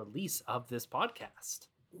the release of this podcast.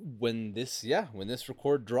 When this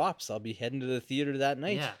record drops, I'll be heading to the theater that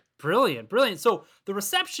night. Yeah, brilliant. So the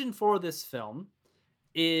reception for this film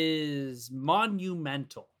is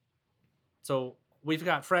monumental. So we've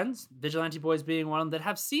got friends, Vigilante Boys being one of them, that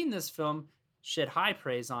have seen this film, shed high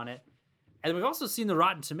praise on it. And we've also seen the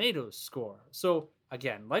Rotten Tomatoes score. So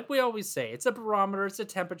again, like we always say, it's a barometer, it's a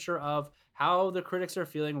temperature of how the critics are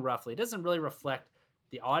feeling roughly. It doesn't really reflect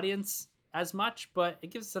the audience as much, but it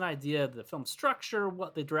gives us an idea of the film structure,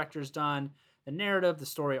 what the director's done, the narrative, the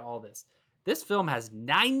story, all this. This film has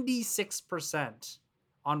 96%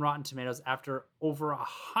 on Rotten Tomatoes after over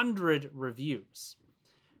 100 reviews,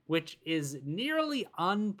 which is nearly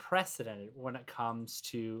unprecedented when it comes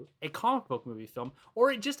to a comic book movie film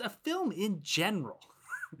or just a film in general.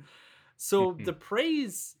 So the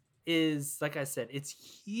praise is, like I said, it's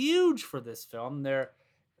huge for this film.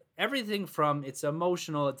 Everything from it's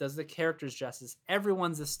emotional, it does the characters justice,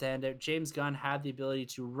 everyone's a standout. James Gunn had the ability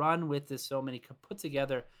to run with this film, and he could put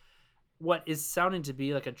together what is sounding to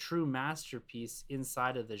be like a true masterpiece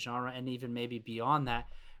inside of the genre, and even maybe beyond that,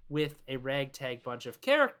 with a ragtag bunch of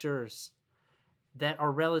characters that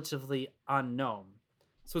are relatively unknown.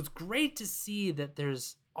 So it's great to see that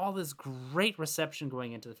there's all this great reception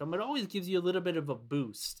going into the film. It always gives you a little bit of a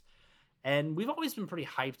boost. And we've always been pretty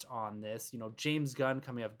hyped on this. James Gunn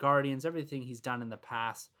coming off Guardians, everything he's done in the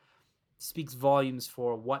past speaks volumes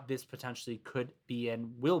for what this potentially could be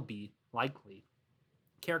and will be likely.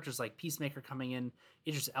 Characters like Peacemaker coming in,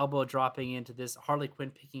 Idris Elba dropping into this, Harley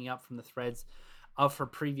Quinn picking up from the threads of her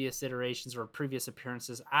previous iterations or previous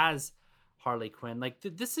appearances as Harley Quinn. Like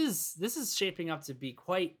this is shaping up to be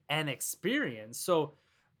quite an experience. So,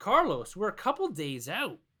 Carlos, we're a couple days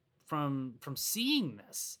out from seeing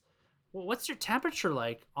this. Well, what's your temperature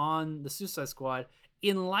like on the Suicide Squad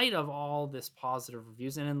in light of all this positive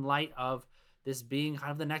reviews and in light of this being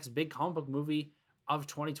kind of the next big comic book movie of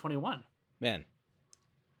 2021? Man,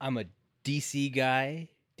 I'm a DC guy,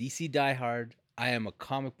 DC diehard. I am a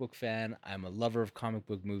comic book fan. I'm a lover of comic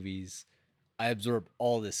book movies. I absorb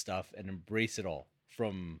all this stuff and embrace it all.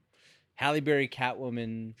 From Halle Berry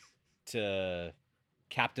Catwoman to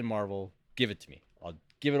Captain Marvel, give it to me. I'll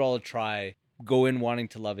give it all a try, go in wanting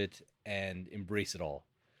to love it, and embrace it all.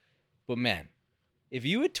 But man, if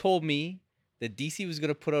you had told me that DC was going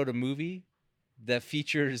to put out a movie that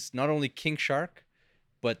features not only King Shark,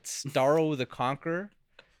 but Starro the Conqueror,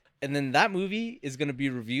 and then that movie is going to be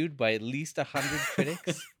reviewed by at least 100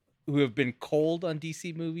 critics who have been cold on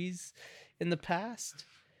DC movies in the past,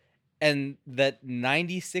 and that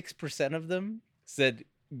 96% of them said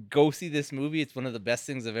go see this movie. It's one of the best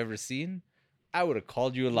things I've ever seen. I would have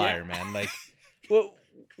called you a liar, man. Like,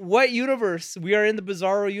 what universe? We are in the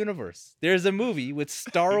Bizarro universe. There's a movie with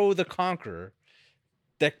Starro the Conqueror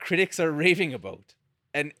that critics are raving about.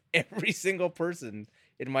 And every single person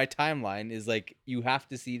in my timeline is like, you have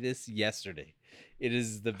to see this yesterday. It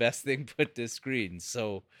is the best thing put to screen.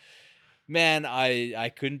 So, man,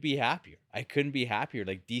 I couldn't be happier. I couldn't be happier.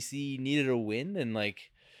 Like, DC needed a win, and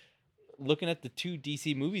like, looking at the 2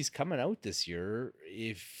 DC movies coming out this year,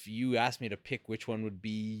 if you asked me to pick which one would be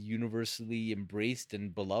universally embraced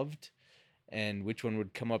and beloved and which one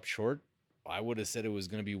would come up short, I would have said it was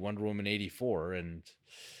going to be Wonder Woman 84. And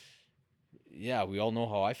yeah, we all know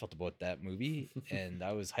how I felt about that movie, and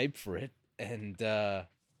I was hyped for it. And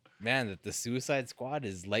man, that the Suicide Squad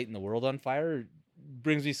is lighting the world on fire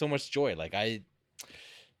brings me so much joy. Like, I'm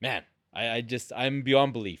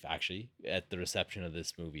beyond belief, actually, at the reception of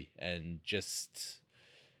this movie, and just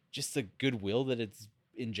the goodwill that it's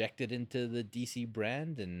injected into the DC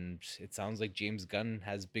brand. And it sounds like James Gunn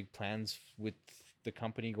has big plans with the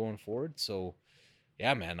company going forward. So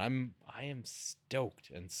yeah, man, I am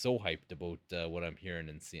stoked and so hyped about what I'm hearing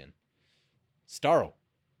and seeing. Starro,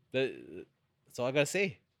 that's all I gotta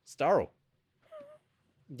say. Starro.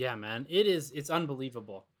 Yeah, man, it's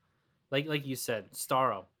unbelievable. Like you said,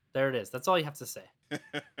 Starro. There it is. That's all you have to say.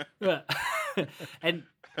 Yeah.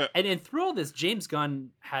 and through all this, James Gunn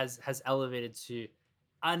has elevated to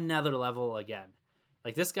another level again.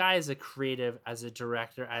 Like, this guy is a creative, as a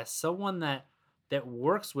director, as someone that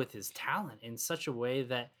works with his talent in such a way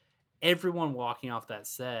that everyone walking off that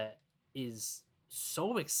set is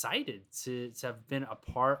so excited to have been a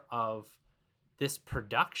part of this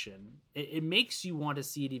production. It makes you want to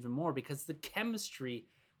see it even more, because the chemistry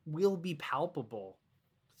will be palpable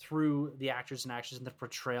through the actors and actresses and the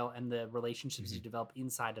portrayal and the relationships you develop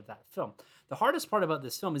inside of that film. The hardest part about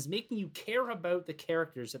this film is making you care about the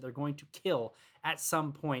characters that they're going to kill at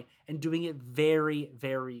some point, and doing it very,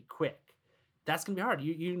 very quick. That's gonna be hard.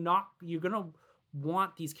 You're gonna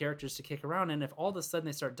want these characters to kick around, and if all of a sudden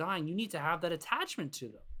they start dying, you need to have that attachment to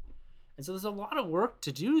them. And so there's a lot of work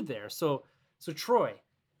to do there. So Troy,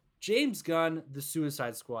 James Gunn, The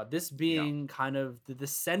Suicide Squad, this being kind of the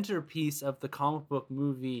centerpiece of the comic book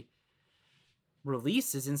movie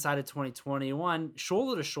releases inside of 2021,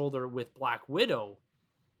 shoulder to shoulder with Black Widow.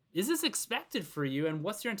 Is this expected for you, and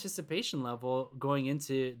what's your anticipation level going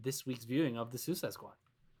into this week's viewing of The Suicide Squad?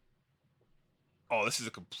 Oh, this is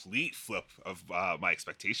a complete flip of my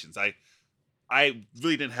expectations. I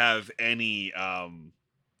really didn't have any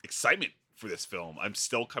excitement for this film. I'm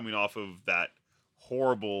still coming off of that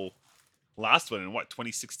horrible last one in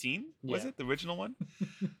 2016 was it, the original one?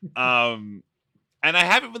 And I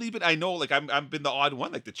haven't really been, I know, like, I've been the odd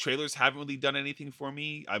one. Like, the trailers haven't really done anything for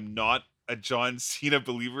me. I'm not a John Cena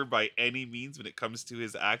believer by any means when it comes to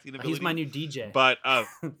his acting ability. He's my new DJ. But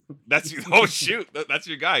that's oh shoot, that's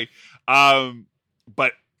your guy.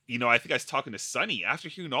 But I think I was talking to Sonny after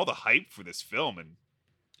hearing all the hype for this film and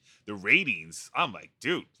the ratings. I'm like,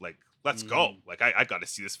 dude, like, let's go. Like, I got to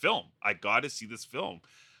see this film.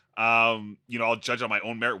 I'll judge on my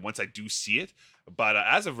own merit once I do see it. But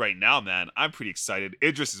as of right now, man, I'm pretty excited.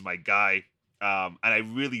 Idris is my guy. And I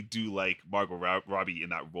really do like Margot Robbie in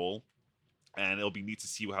that role. And it'll be neat to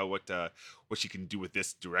see what she can do with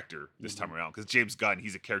this director this time around. Because James Gunn,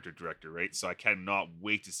 he's a character director, right? So I cannot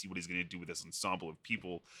wait to see what he's going to do with this ensemble of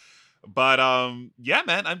people. But yeah,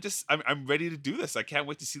 man, I'm ready to do this. I can't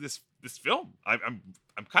wait to see this film. I'm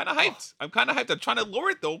kind of hyped. I'm trying to lower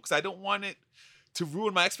it though, because I don't want it to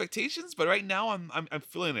ruin my expectations. But right now, I'm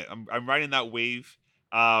feeling it. I'm riding that wave.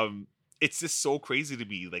 It's just so crazy to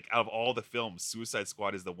me. Like, out of all the films, Suicide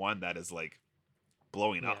Squad is the one that is like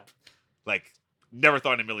blowing up. Like, never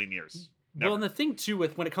thought in a million years. Never. Well, and the thing too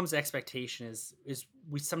with when it comes to expectation is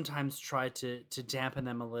we sometimes try to dampen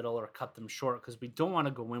them a little or cut them short, because we don't want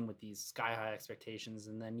to go in with these sky high expectations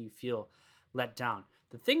and then you feel let down.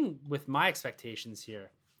 The thing with my expectations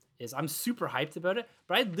here is I'm super hyped about it,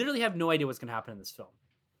 but I literally have no idea what's going to happen in this film.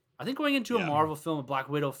 I think going into a Marvel film, a Black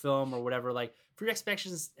Widow film, or whatever, like, for your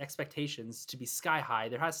expectations to be sky high,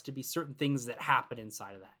 there has to be certain things that happen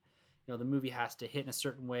inside of that. The movie has to hit in a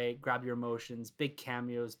certain way, grab your emotions, big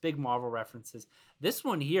cameos, big Marvel references. This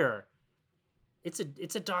one here, it's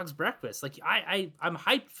a dog's breakfast. Like, I'm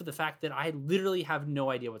hyped for the fact that I literally have no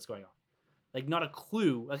idea what's going on. Like, not a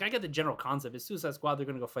clue. Like, I get the general concept. It's Suicide Squad, they're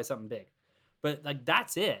going to go fight something big. But, like,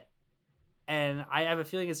 that's it. And I have a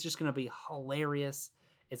feeling it's just going to be hilarious.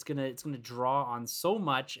 It's going to draw on so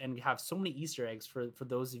much and have so many Easter eggs for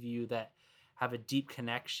those of you that have a deep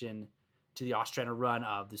connection to the Ostrander run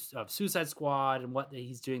of Suicide Squad and what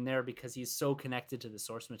he's doing there, because he's so connected to the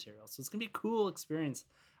source material. So it's gonna be a cool experience,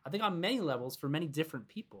 I think, on many levels for many different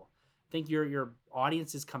people. I think your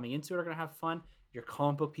audiences coming into it are gonna have fun. Your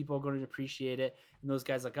comic book people are going to appreciate it, and those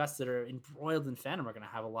guys like us that are embroiled in fandom are going to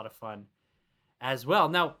have a lot of fun as well.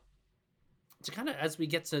 Now, to kind of, as we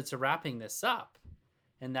get to wrapping this up,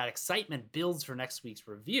 and that excitement builds for next week's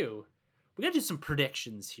review, we got to do some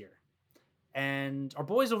predictions here. And our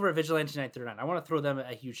boys over at Vigilante 939, I want to throw them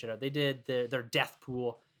a huge shout out. They did their death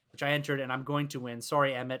pool, which I entered, and I'm going to win.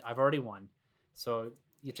 Sorry, Emmett, I've already won. So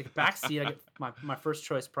you take a back seat. I get my first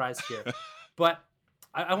choice prize here. But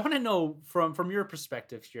I want to know from your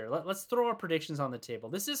perspective here. Let's throw our predictions on the table.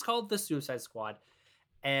 This is called the Suicide Squad.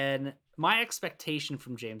 And my expectation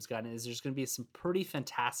from James Gunn is there's going to be some pretty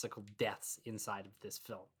fantastical deaths inside of this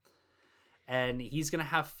film. And he's going to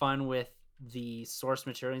have fun with the source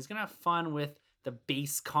material. He's going to have fun with the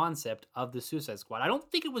base concept of the Suicide Squad. I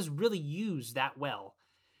don't think it was really used that well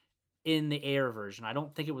in the Air version. I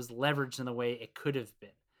don't think it was leveraged in the way it could have been.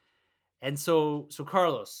 And so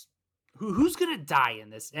Carlos, who's going to die in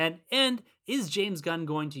this? And is James Gunn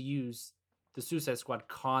going to use the Suicide Squad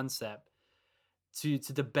concept to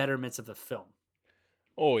the betterments of the film?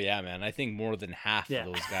 Oh yeah, man. I think more than half Yeah.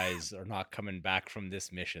 of those guys are not coming back from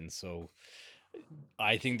this mission. So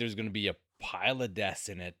I think there's going to be a pile of deaths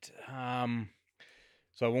in it.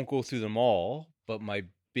 So I won't go through them all, but my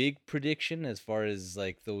big prediction as far as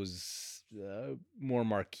like those more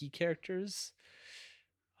marquee characters,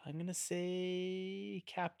 I'm going to say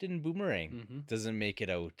Captain Boomerang doesn't make it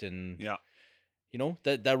out. And, you know,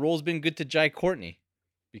 that role's been good to Jai Courtney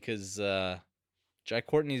because Jai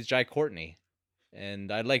Courtney is Jai Courtney.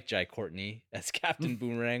 And I like Jai Courtney as Captain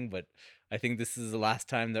Boomerang, but I think this is the last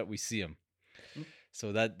time that we see him.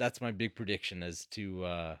 So that's my big prediction as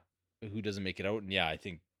to who doesn't make it out. And yeah, I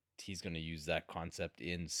think he's going to use that concept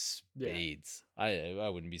in spades. Yeah. I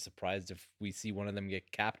wouldn't be surprised if we see one of them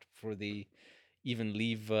get capped before they even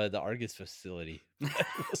leave the Argus facility. We'll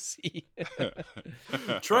see.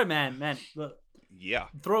 Troy, man, look, yeah.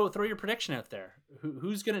 Throw your prediction out there.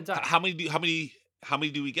 Who's going to die? How many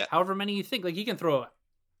do we get? However many you think. Like, you can throw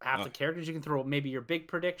half the characters. You can throw maybe your big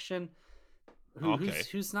prediction.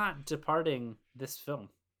 Who's not departing this film?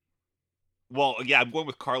 Well, yeah, I'm going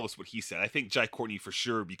with Carlos, what he said. I think Jai Courtney for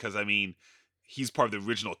sure, because, I mean, he's part of the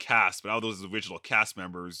original cast, but out of those original cast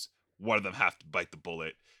members, one of them have to bite the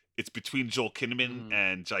bullet. It's between Joel Kinnaman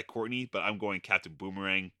and Jai Courtney, but I'm going Captain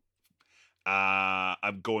Boomerang.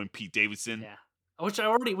 I'm going Pete Davidson. Yeah. Which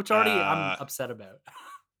I'm upset about.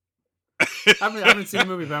 I haven't seen the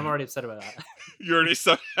movie, but I'm already upset about that. You're already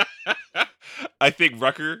so. I think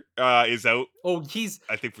Rucker is out. Oh,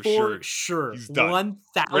 I think for sure. He's done.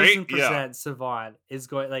 1,000% Savant is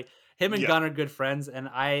going. Like, him and Gunn are good friends, and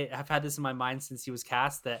I have had this in my mind since he was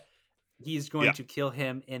cast that he's going to kill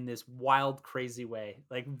him in this wild, crazy way,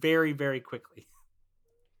 like very, very quickly.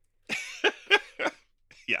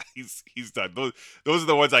 Yeah, he's done. Those are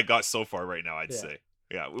the ones I got so far right now, I'd say.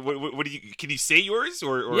 Yeah. What do you? Can you say yours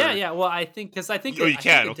or? Yeah. Well, I think you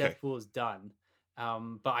can. The Deathpool is done.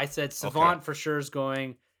 But I said Savant for sure is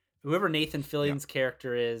going. Whoever Nathan Fillion's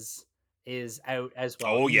character is out as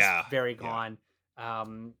well. Oh, He's very gone.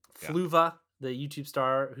 Fluva, the YouTube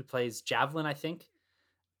star who plays Javelin, I think.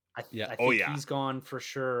 I think he's gone for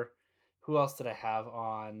sure. Who else did I have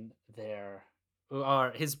on there?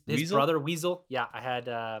 His brother Weasel. Yeah, I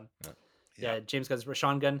had James Gunn's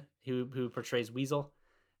Rashawn Gunn, who portrays Weasel,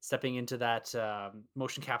 stepping into that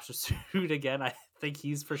motion capture suit again. I think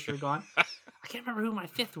he's for sure gone. I can't remember who my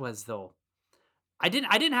fifth was though. I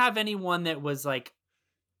didn't have anyone that was like,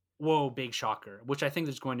 whoa, big shocker, which I think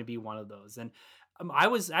there's going to be one of those. And I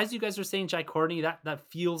was, as you guys were saying, Jai Courtney, that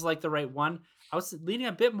feels like the right one. I was leaning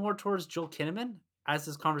a bit more towards Joel Kinnaman as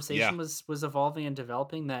this conversation was evolving and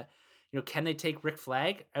developing. That, you know, can they take Rick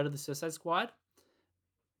Flag out of the Suicide Squad?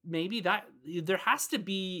 Maybe there has to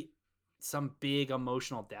be some big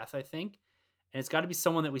emotional death, I think. And it's got to be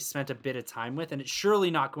someone that we spent a bit of time with. And it's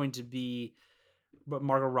surely not going to be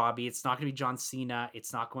Margot Robbie. It's not going to be John Cena.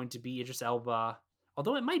 It's not going to be Idris Elba.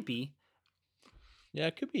 Although it might be. Yeah,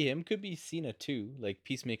 it could be him. Could be Cena too. Like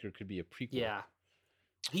Peacemaker could be a prequel. Yeah.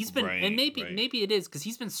 He's been, and maybe it is because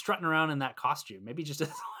he's been strutting around in that costume. Maybe he just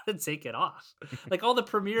doesn't want to take it off. Like all the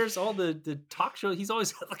premieres, all the talk shows, he's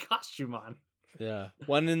always got the costume on. Yeah.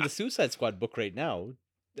 One in the Suicide Squad book right now,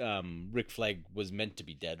 Rick Flag was meant to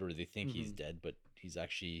be dead, or they think he's dead, but he's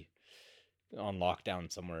actually on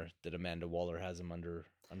lockdown somewhere that Amanda Waller has him under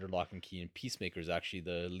lock and key, and Peacemaker is actually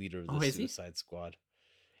the leader of the Suicide Squad.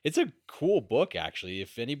 It's a cool book, actually.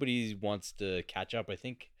 If anybody wants to catch up, I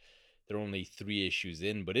think they're only 3 issues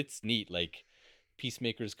in, but it's neat. Like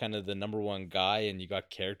Peacemaker's kind of the number one guy, and you got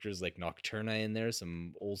characters like Nocturna in there,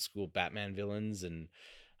 some old school Batman villains, and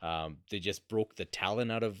they just broke the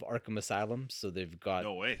Talon out of Arkham Asylum, so they've got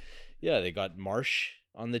No way. they got Marsh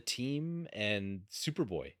on the team and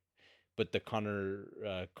Superboy, but the Connor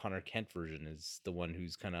Kent version is the one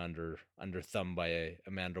who's kind of under thumb by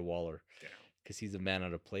Amanda Waller Damn. because he's a man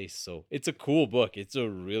out of place. So it's a cool book. It's a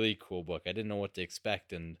really cool book. I didn't know what to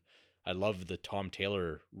expect, and I love the Tom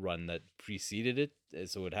Taylor run that preceded it.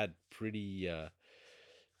 So it had pretty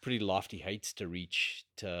lofty heights to reach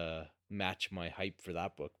to match my hype for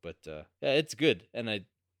that book. But yeah, it's good, and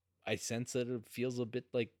I sense that it feels a bit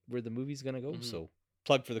like where the movie's gonna go. So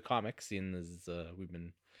plug for the comics, seeing as we've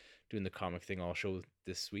been doing the comic thing all show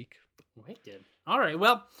this week. Wicked. All right.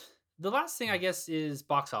 Well, the last thing I guess is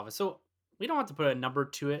box office. So we don't have to put a number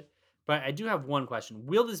to it, but I do have one question.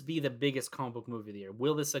 Will this be the biggest comic book movie of the year?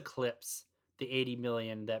 Will this eclipse the 80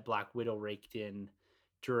 million that Black Widow raked in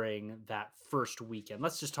during that first weekend?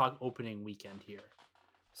 Let's just talk opening weekend here.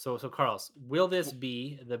 So Carlos, will this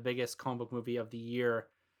be the biggest comic book movie of the year?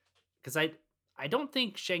 Because I don't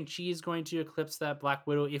think Shang-Chi is going to eclipse that Black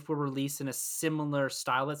Widow if we're released in a similar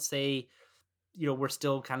style. Let's say, we're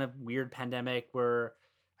still kind of weird pandemic where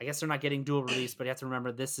I guess they're not getting dual release, but you have to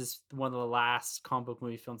remember this is one of the last comic book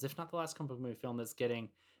movie films, if not the last comic book movie film that's getting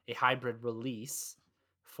a hybrid release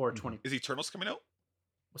for 20. Is Eternals coming out?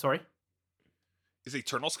 Sorry? Is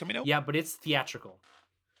Eternals coming out? Yeah, but it's theatrical.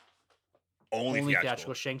 Only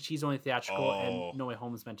theatrical. Shang-Chi's only theatrical, and No Way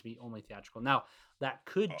Home is meant to be only theatrical. Now, that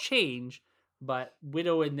could change, but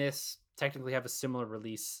Widow and this technically have a similar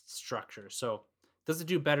release structure. So, does it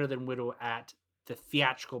do better than Widow at the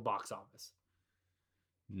theatrical box office?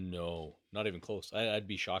 No, not even close. I'd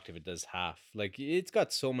be shocked if it does half. Like, it's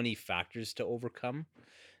got so many factors to overcome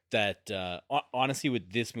that honestly,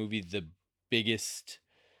 with this movie, the biggest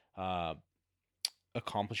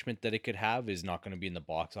accomplishment that it could have is not going to be in the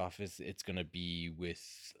box office. It's going to be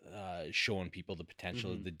with showing people the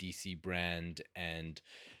potential of the DC brand and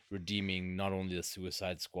redeeming not only the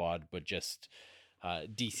Suicide Squad, but just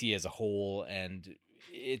DC as a whole. And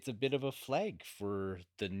it's a bit of a flag for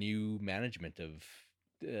the new management of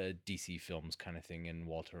DC films kind of thing, and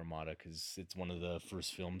Walter Amada, because it's one of the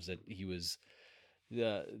first films that he was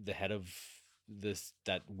the head of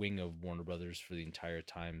that wing of Warner Brothers for the entire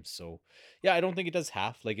time. So yeah, I don't think it does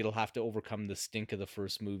half. Like, it'll have to overcome the stink of the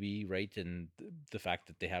first movie, right? And the fact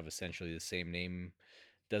that they have essentially the same name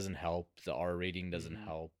doesn't help. The R rating doesn't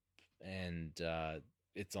help, and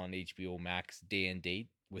it's on HBO Max day and date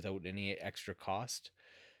without any extra cost.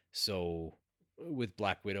 So with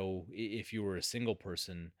Black Widow, if you were a single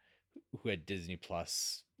person who had Disney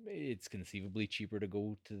Plus, it's conceivably cheaper to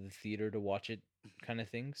go to the theater to watch it, kind of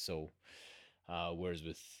thing. So whereas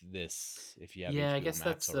with this, if you have I HBO guess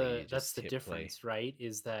Max already, that's the hit difference, play. right?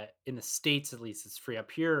 Is that in the States, at least, it's free. Up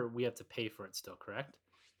here, we have to pay for it still, correct?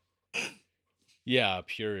 Yeah,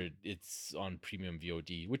 pure. It's on premium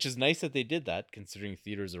VOD, which is nice that they did that, considering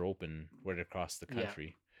theaters are open right across the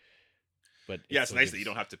country. But yeah, it's nice that you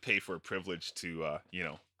don't have to pay for a privilege to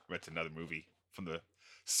rent another movie from the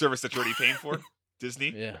service that you're already paying for. Disney.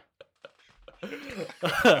 Yeah.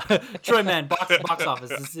 Troy, man, box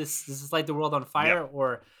office. Is this like The World on Fire,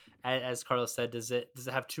 or as Carlos said, does it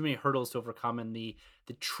have too many hurdles to overcome, and the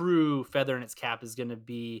true feather in its cap is going to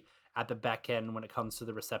be at the back end when it comes to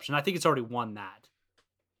the reception? I think it's already won that.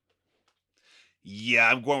 Yeah,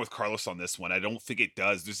 I'm going with Carlos on this one. I don't think it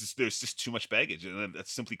does. There's just too much baggage, and that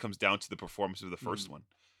simply comes down to the performance of the first one.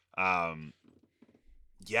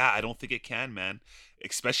 Yeah, I don't think it can, man.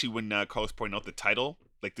 Especially when Carlos pointed out the title,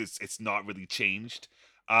 like this, it's not really changed.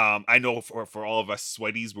 I know for all of us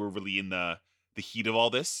sweaties, we're really in the heat of all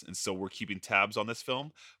this, and so we're keeping tabs on this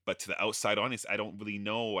film. But to the outside audience, I don't really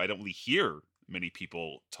know. I don't really hear many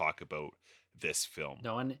people talk about this film.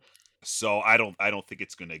 No, and so I don't think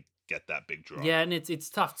it's gonna get that big draw. Yeah, and it's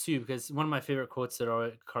tough too, because one of my favorite quotes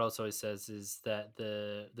that Carlos always says is that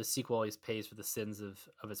the sequel always pays for the sins of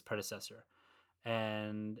its predecessor.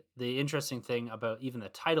 And the interesting thing about even the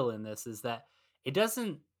title in this is that it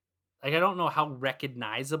doesn't, like, I don't know how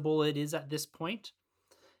recognizable it is at this point.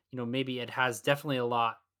 Maybe it has definitely a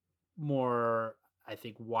lot more, I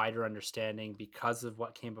think, wider understanding because of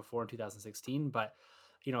what came before in 2016. But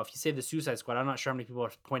if you say the Suicide Squad, I'm not sure how many people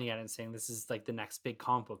are pointing at it and saying this is like the next big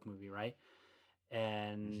comic book movie, right?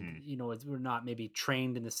 And we're not maybe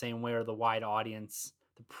trained in the same way, or the wide audience,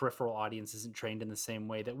 the peripheral audience, isn't trained in the same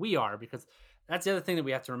way that we are. Because that's the other thing that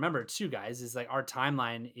we have to remember too, guys, is like our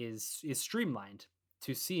timeline is streamlined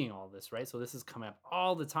to seeing all this, right? So this is coming up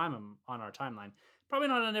all the time on our timeline. probably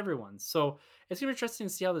not on everyone's. So it's gonna be interesting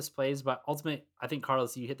to see how this plays. But ultimately, I think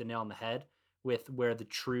Carlos, you hit the nail on the head with where the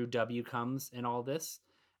true W comes in all this,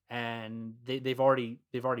 and they've already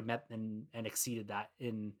met and exceeded that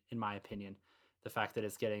in my opinion. The fact that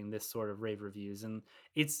it's getting this sort of rave reviews, and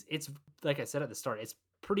it's like I said at the start, it's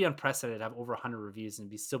pretty unprecedented to have over 100 reviews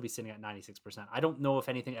and still be sitting at 96%. I don't know if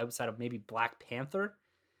anything outside of maybe Black Panther.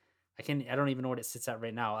 I don't even know what it sits at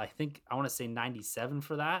right now. I think I want to say 97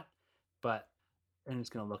 for that, but I'm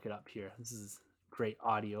just gonna look it up here. This is great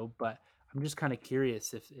audio, but I'm just kind of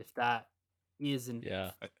curious if that isn't.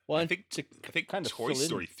 Yeah. I think kind of Toy fill in-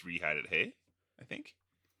 Story 3 had it. Hey, I think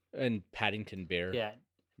And Paddington Bear. Yeah,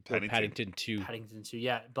 Or Paddington 2. Paddington 2.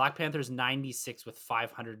 Yeah, Black Panther's 96 with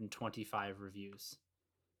 525 reviews.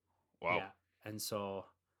 wow. Yeah, and so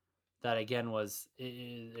that again was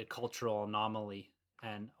a cultural anomaly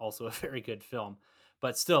and also a very good film.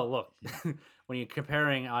 But still, look, when you're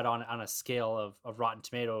comparing it on a scale of Rotten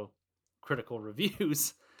Tomato critical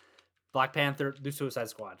reviews, Black Panther, The Suicide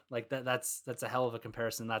Squad, like that's a hell of a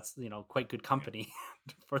comparison. That's quite good company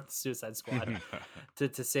for the Suicide Squad,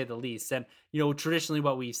 to say the least. And traditionally,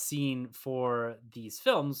 what we've seen for these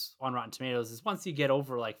films on Rotten Tomatoes is once you get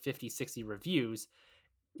over like 50, 60 reviews,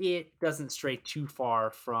 it doesn't stray too far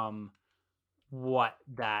from what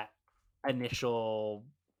that initial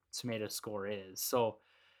tomato score is. So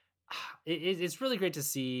it's really great to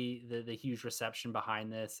see the huge reception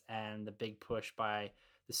behind this and the big push by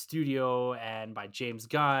the studio and by James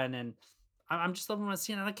Gunn. And I'm just loving what I'm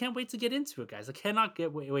seeing, and I can't wait to get into it, guys. I cannot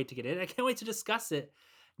wait to get in. I can't wait to discuss it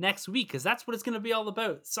next week, because that's what it's going to be all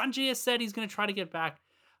about. Sanjay has said he's going to try to get back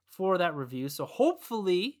for that review, so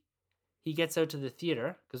hopefully he gets out to the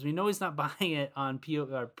theater, because we know he's not buying it on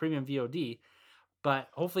premium VOD. But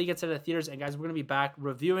hopefully he gets out of the theaters. And guys, we're going to be back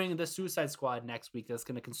reviewing The Suicide Squad next week. That's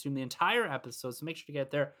going to consume the entire episode. So make sure to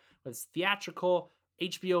get there. Whether it's theatrical,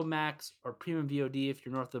 HBO Max, or premium VOD if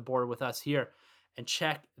you're north of the border with us here. And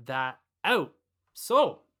check that out.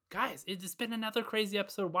 So, guys, it's been another crazy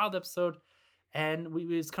episode, wild episode. And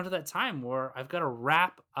it's come to that time where I've got to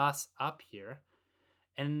wrap us up here.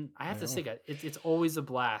 And I have to say, guys, it's always a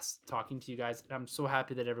blast talking to you guys. And I'm so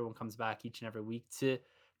happy that everyone comes back each and every week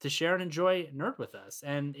to share and enjoy Nerd with us.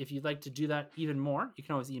 And if you'd like to do that even more, you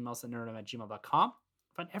can always email us at nerdroom@gmail.com.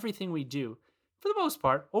 Find everything we do, for the most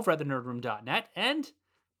part, over at thenerdroom.net. And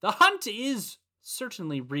the hunt is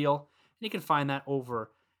certainly real. And you can find that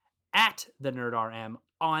over at the NerdRM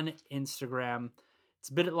on Instagram. It's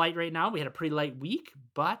a bit light right now. We had a pretty light week,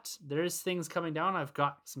 but there's things coming down. I've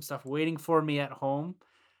got some stuff waiting for me at home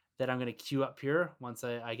that I'm going to queue up here once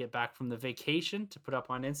I get back from the vacation to put up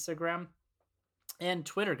on Instagram. And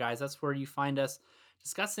Twitter, guys, that's where you find us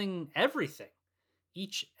discussing everything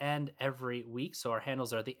each and every week. So our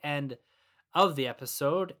handles are at the end of the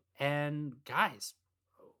episode. And guys,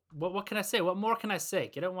 what can I say? What more can I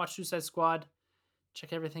say? Get out and watch Suicide Squad.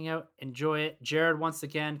 Check everything out. Enjoy it. Jared, once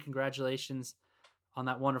again, congratulations on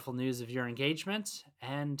that wonderful news of your engagement.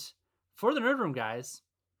 And for the Nerd Room, guys,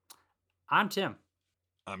 I'm Tim.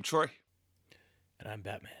 I'm Troy. And I'm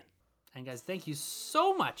Batman. And guys, thank you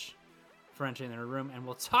so much for entering the Nerd Room, and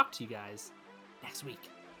we'll talk to you guys next week.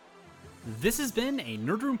 This has been a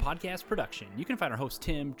Nerd Room podcast production. You can find our hosts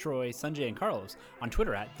Tim, Troy, Sanjay, and Carlos on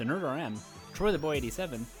Twitter at TheNerdRM,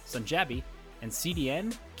 TroyTheBoy87, Sunjabi, and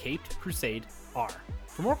CDN Caped Crusade R.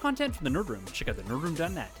 For more content from the Nerd Room, check out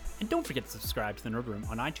thenerdroom.net, and don't forget to subscribe to the Nerd Room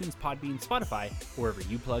on iTunes, Podbean, Spotify, or wherever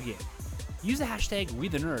you plug in. Use the hashtag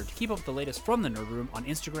WeTheNerd to keep up with the latest from the Nerd Room on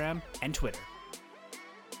Instagram and Twitter.